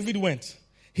said, David went,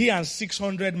 he and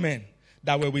 600 men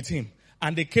that were with him,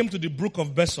 and they came to the brook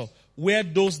of Besor, where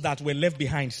those that were left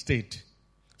behind stayed.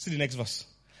 See the next verse.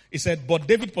 He said, but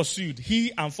David pursued,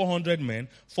 he and 400 men,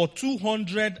 for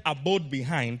 200 abode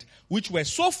behind, which were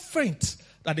so faint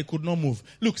that they could not move.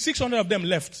 Look, 600 of them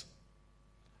left.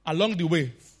 Along the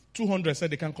way, 200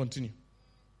 said they can't continue.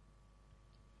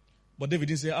 But David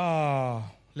didn't say,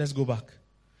 let's go back.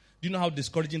 Do you know how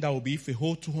discouraging that would be if a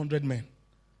whole 200 men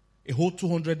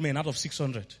out of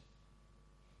 600,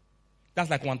 that's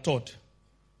like 1/3,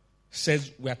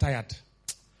 says we are tired.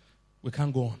 We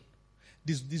can't go on.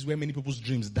 This is where many people's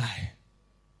dreams die.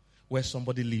 Where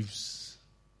somebody leaves.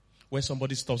 Where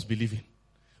somebody stops believing.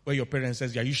 Where your parents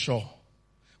says, are you sure?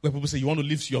 Where people say, you want to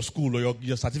leave your school or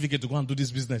your certificate to go and do this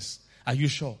business. Are you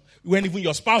sure? When even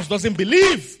your spouse doesn't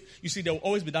believe. You see, there will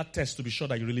always be that test to be sure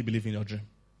that you really believe in your dream.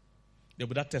 There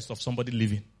will be that test of somebody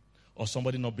leaving or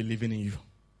somebody not believing in you.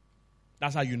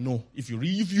 That's how you know if you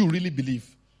really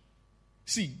believe.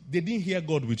 See, they didn't hear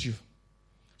God with you.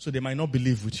 So they might not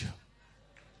believe with you.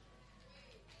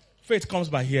 Faith comes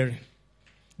by hearing.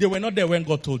 They were not there when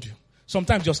God told you.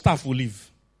 Sometimes your staff will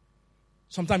leave.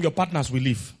 Sometimes your partners will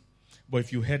leave. But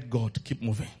if you heard God, keep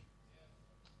moving.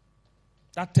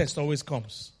 That test always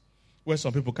comes where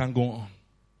some people can't go on.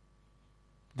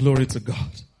 Glory to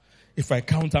God. If I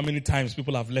count how many times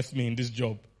people have left me in this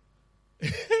job.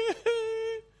 If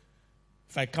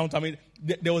I count how many.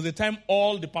 There was a time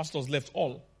all the pastors left.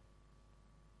 All.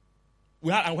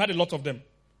 We had a lot of them.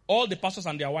 All the pastors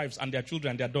and their wives and their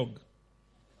children and their dog.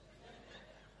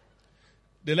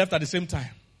 They left at the same time.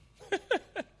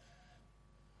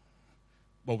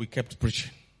 But we kept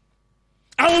preaching.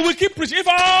 And we will keep preaching. If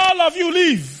all of you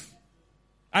leave,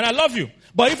 and I love you,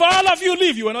 but if all of you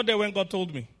leave, you were not there when God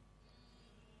told me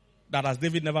that as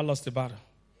David never lost a battle,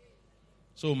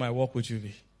 so will my walk with you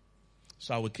be.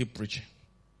 So I will keep preaching.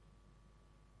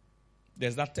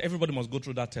 There's that. Everybody must go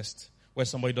through that test where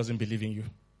somebody doesn't believe in you,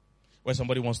 where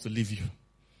somebody wants to leave you.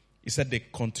 He said they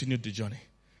continued the journey.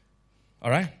 All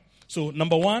right? So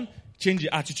number one, change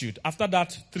your attitude. After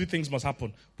that, 3 things must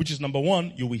happen, which is number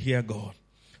 1, you will hear God.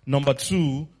 Number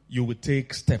 2, you will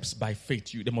take steps by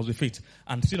faith. There must be faith.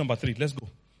 And see number 3. Let's go.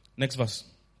 Next verse.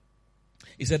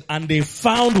 He said, and they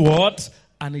found what?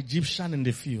 An Egyptian in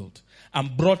the field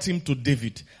and brought him to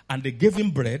David. And they gave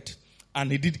him bread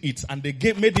and he did eat. And they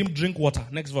made him drink water.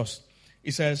 Next verse.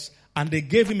 It says, and they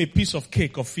gave him a piece of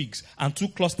cake of figs and 2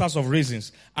 clusters of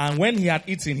raisins. And when he had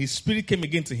eaten, his spirit came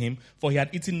again to him, for he had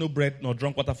eaten no bread nor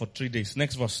drunk water for 3 days.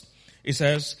 Next verse. It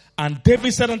says, and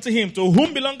David said unto him, to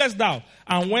whom belongest thou?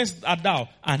 And whence art thou?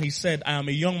 And he said, I am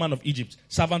a young man of Egypt,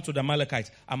 servant to the Amalekites,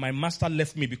 and my master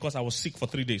left me because I was sick for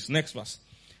 3 days. Next verse.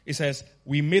 It says,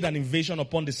 we made an invasion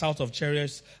upon the south of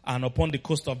Cheres and upon the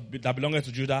coast that belonged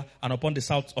to Judah and upon the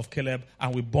south of Caleb,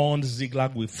 and we burned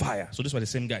Ziklag with fire. So these were the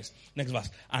same guys. Next verse.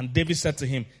 And David said to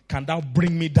him, can thou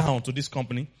bring me down to this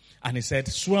company? And he said,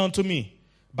 swear unto me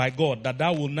by God that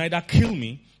thou wilt neither kill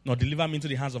me nor deliver me into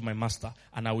the hands of my master,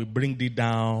 and I will bring thee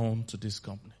down to this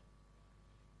company.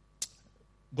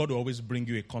 God will always bring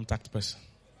you a contact person.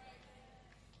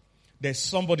 There's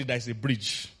somebody that is a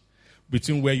bridge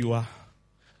between where you are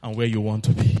and where you want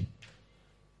to be.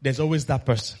 There's always that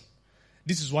person.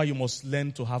 This is why you must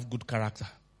learn to have good character.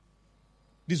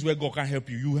 This is where God can help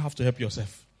you. You have to help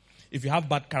yourself. If you have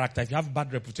bad character, if you have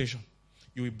bad reputation,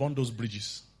 you will burn those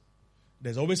bridges.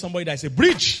 There's always somebody that is a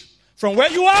bridge from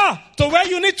where you are to where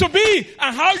you need to be,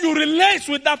 and how you relate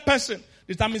with that person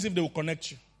determines if they will connect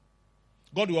you.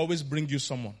 God will always bring you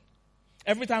someone.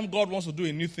 Every time God wants to do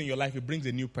a new thing in your life, He brings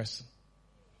a new person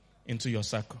into your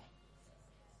circle.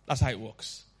 That's how it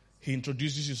works. He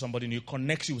introduces you to somebody new,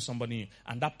 connects you with somebody new,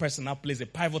 and that person now plays a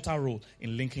pivotal role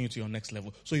in linking you to your next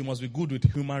level. So you must be good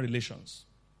with human relations.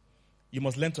 You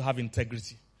must learn to have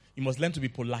integrity. You must learn to be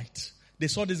polite. They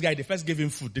saw this guy, they first gave him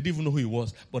food. They didn't even know who he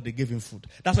was, but they gave him food.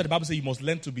 That's why the Bible says you must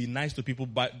learn to be nice to people,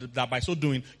 that by so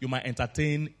doing, you might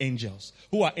entertain angels.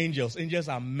 Who are angels? Angels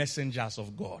are messengers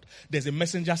of God. There's a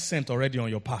messenger sent already on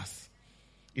your path.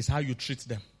 It's how you treat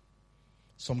them.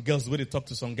 Some girls, the way they talk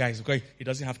to some guys, okay, he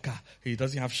doesn't have car, he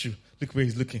doesn't have shoe. Look where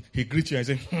he's looking. He greets you and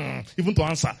says, even to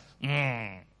answer,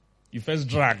 you first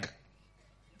drag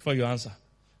before you answer.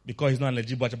 Because he's not an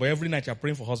eligible. But every night you're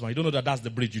praying for husband. You don't know that that's the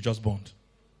bridge you just burned.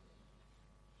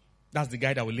 That's the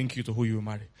guy that will link you to who you will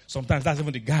marry. Sometimes that's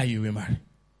even the guy you will marry.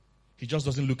 He just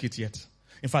doesn't look it yet.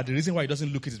 In fact, the reason why he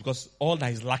doesn't look it is because all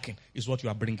that is lacking is what you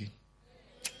are bringing.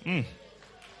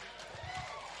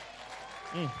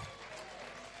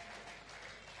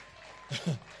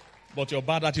 But your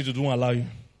bad attitude won't allow you.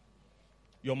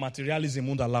 Your materialism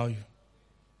won't allow you.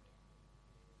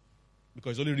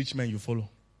 Because it's only rich men you follow.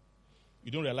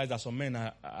 You don't realize that some men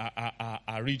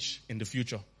are rich in the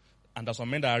future. And there's some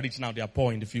men that are rich now, they are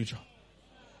poor in the future.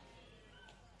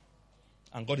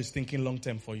 And God is thinking long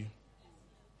term for you.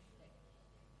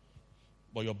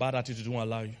 But your bad attitude won't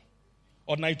allow you.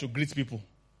 Ordinary to greet people,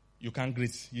 you can't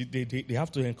greet. They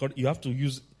have to encourage, you have to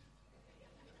use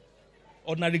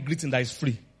ordinary greeting that is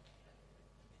free.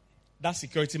 That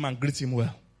security man greets him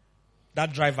well.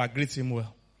 That driver greets him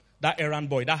well. That errand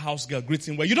boy, that house girl greets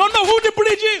him well. You don't know who the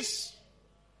bridge is.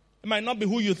 It might not be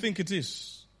who you think it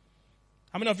is.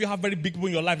 How many of you have very big people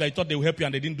in your life that you thought they will help you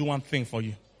and they didn't do one thing for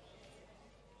you?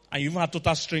 And you even have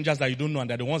total strangers that you don't know and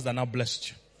they're the ones that now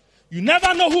blessed you. You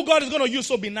never know who God is going to use,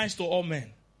 so be nice to all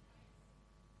men.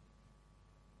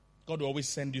 God will always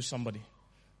send you somebody.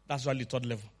 That's really third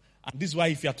level. And this is why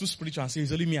if you are too spiritual and say,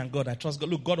 it's only me and God, I trust God.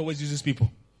 Look, God always uses people.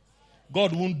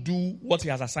 God won't do what He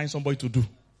has assigned somebody to do.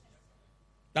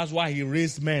 That's why He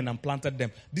raised men and planted them.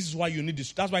 This is why you need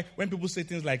this. That's why when people say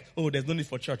things like, oh, there's no need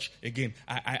for church again,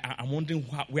 I'm wondering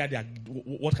where they are,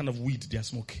 what kind of weed they are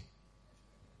smoking.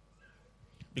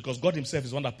 Because God Himself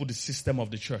is the one that put the system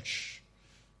of the church.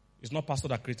 It's not pastor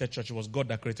that created church. It was God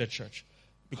that created church.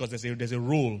 Because there's a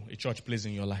role a church plays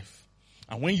in your life.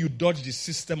 And when you dodge the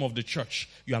system of the church,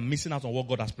 you are missing out on what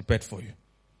God has prepared for you.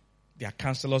 There are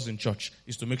counselors in church.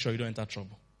 Is to make sure you don't enter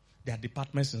trouble. There are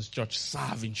departments in church.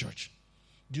 Serve in church.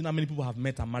 Do you know how many people have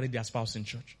met and married their spouse in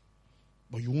church?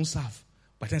 But you won't serve.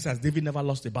 By the time David never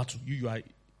lost a battle. You are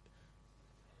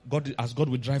God, as God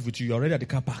will drive with you, you're already at the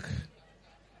car park.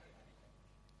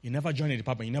 You never join a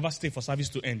department. You never stay for service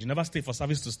to end. You never stay for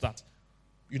service to start.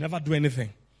 You never do anything.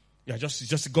 You are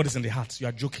just God is in the heart. You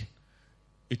are joking.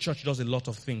 A church does a lot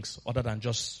of things other than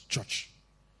just church.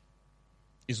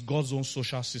 It's God's own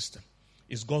social system.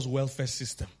 It's God's welfare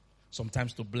system.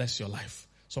 Sometimes to bless your life.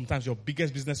 Sometimes your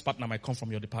biggest business partner might come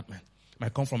from your department.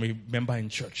 Might come from a member in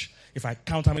church. If I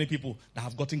count how many people that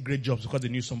have gotten great jobs because they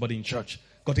knew somebody in church,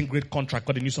 gotten great contract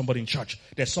because they knew somebody in church.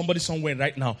 There's somebody somewhere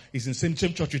right now is in same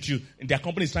church with you, and their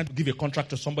company is trying to give a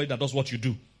contract to somebody that does what you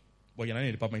do. But you're not in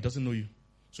the department, he doesn't know you.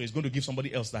 So he's going to give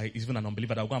somebody else that is even an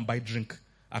unbeliever that will go and buy drink,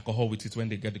 alcohol with it when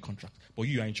they get the contract. But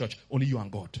you are in church, only you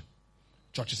and God.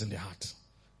 Church is in the heart.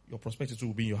 Your prosperity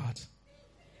will be in your heart.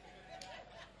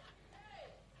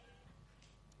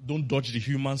 Don't dodge the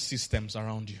human systems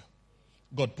around you.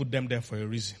 God put them there for a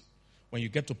reason. When you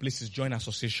get to places, join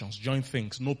associations, join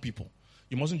things, know people.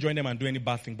 You mustn't join them and do any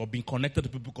bad thing, but being connected to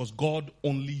people because God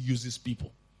only uses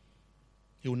people.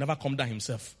 He will never come down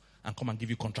Himself and come and give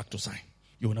you contract to sign.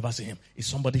 You will never see Him. It's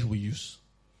somebody who will use.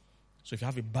 So if you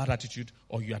have a bad attitude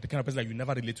or you are the kind of person that you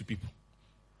never relate to people,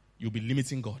 you'll be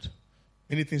limiting God.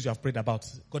 Many things you have prayed about,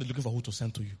 God is looking for who to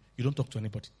send to you. You don't talk to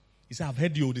anybody. He said, I've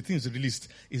heard you, the things released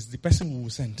is the person who will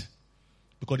send.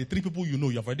 Because the three people you know,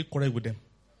 you have already quarreled with them.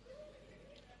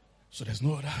 So there's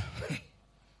no other.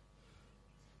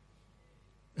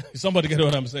 Somebody get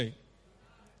what I'm saying?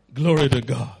 Glory to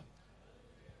God.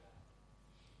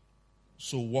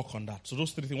 So work on that. So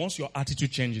those three things, once your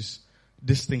attitude changes,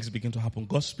 these things begin to happen.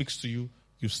 God speaks to you,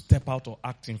 you step out or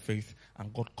act in faith,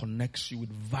 and God connects you with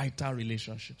vital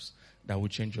relationships that will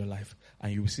change your life.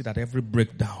 And you will see that every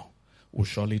breakdown will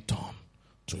surely turn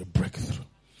to a breakthrough.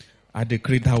 I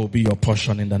decree that will be your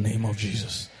portion in the name of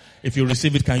Jesus. If you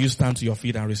receive it, can you stand to your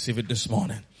feet and receive it this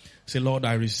morning? Say, Lord,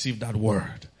 I receive that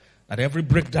word. That every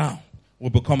breakdown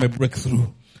will become a breakthrough.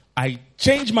 I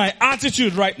change my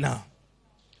attitude right now.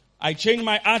 I change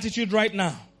my attitude right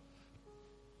now.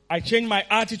 I change my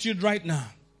attitude right now.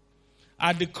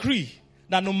 I decree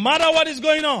that no matter what is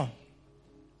going on,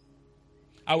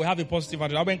 I will have a positive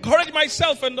attitude. I will encourage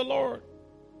myself in the Lord.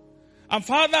 And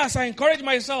Father, as I encourage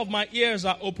myself, my ears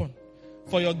are open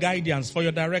for your guidance, for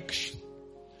your direction.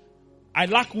 I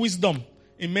lack wisdom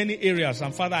in many areas.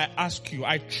 And Father, I ask you,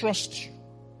 I trust you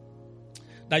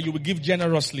that you will give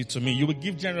generously to me. You will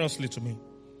give generously to me.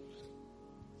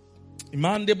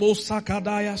 Imandebo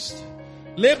sakadayas.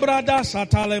 Lebrada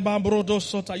sataleba brodo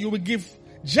sota. You will give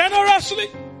generously.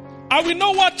 I will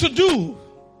know what to do.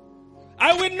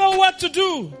 I will know what to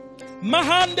do.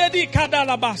 Mahandedi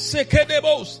kadalaba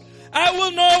sekedebos. I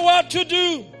will know what to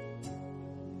do.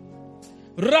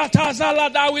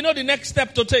 Ratazalada. I will know the next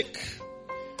step to take.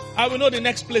 I will know the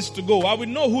next place to go. I will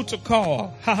know who to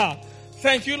call.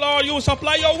 Thank you, Lord. You will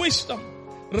supply your wisdom.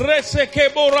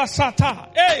 Resekebo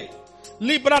Hey.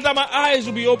 Librada, my eyes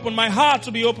will be open. My heart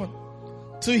will be open.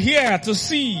 To hear, to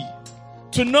see,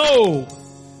 to know.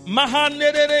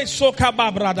 Mahanedere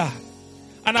sokaba brada.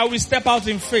 And I will step out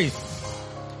in faith.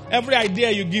 Every idea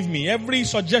you give me, every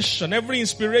suggestion, every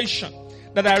inspiration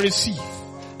that I receive,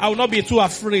 I will not be too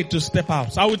afraid to step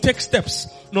out. I will take steps,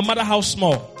 no matter how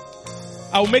small.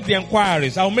 I will make the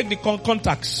inquiries. I will make the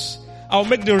contacts. I will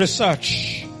make the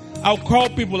research. I will call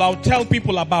people. I will tell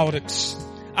people about it.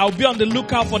 I will be on the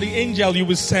lookout for the angel you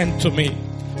will send to me.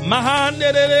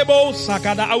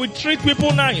 I will treat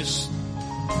people nice.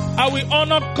 I will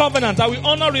honor covenant. I will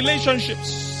honor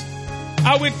relationships.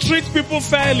 I will treat people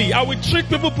fairly. I will treat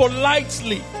people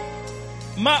politely.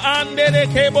 Maandere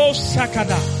kebo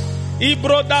sakada.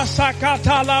 Ibroda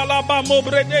sakata la laba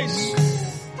mobredes.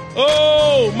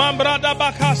 Oh, mambrada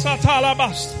bakasa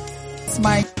talabas.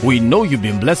 We know you've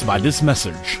been blessed by this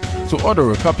message. To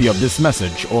order a copy of this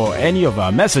message or any of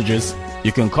our messages,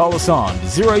 you can call us on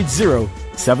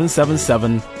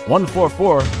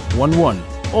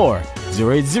 080-777-14411 or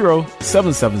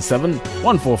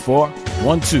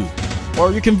 080-777-14412.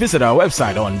 Or you can visit our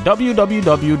website on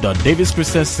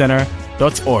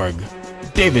www.davidschristiancenter.org.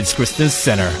 David's Christian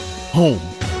Center, home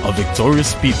of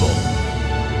victorious people.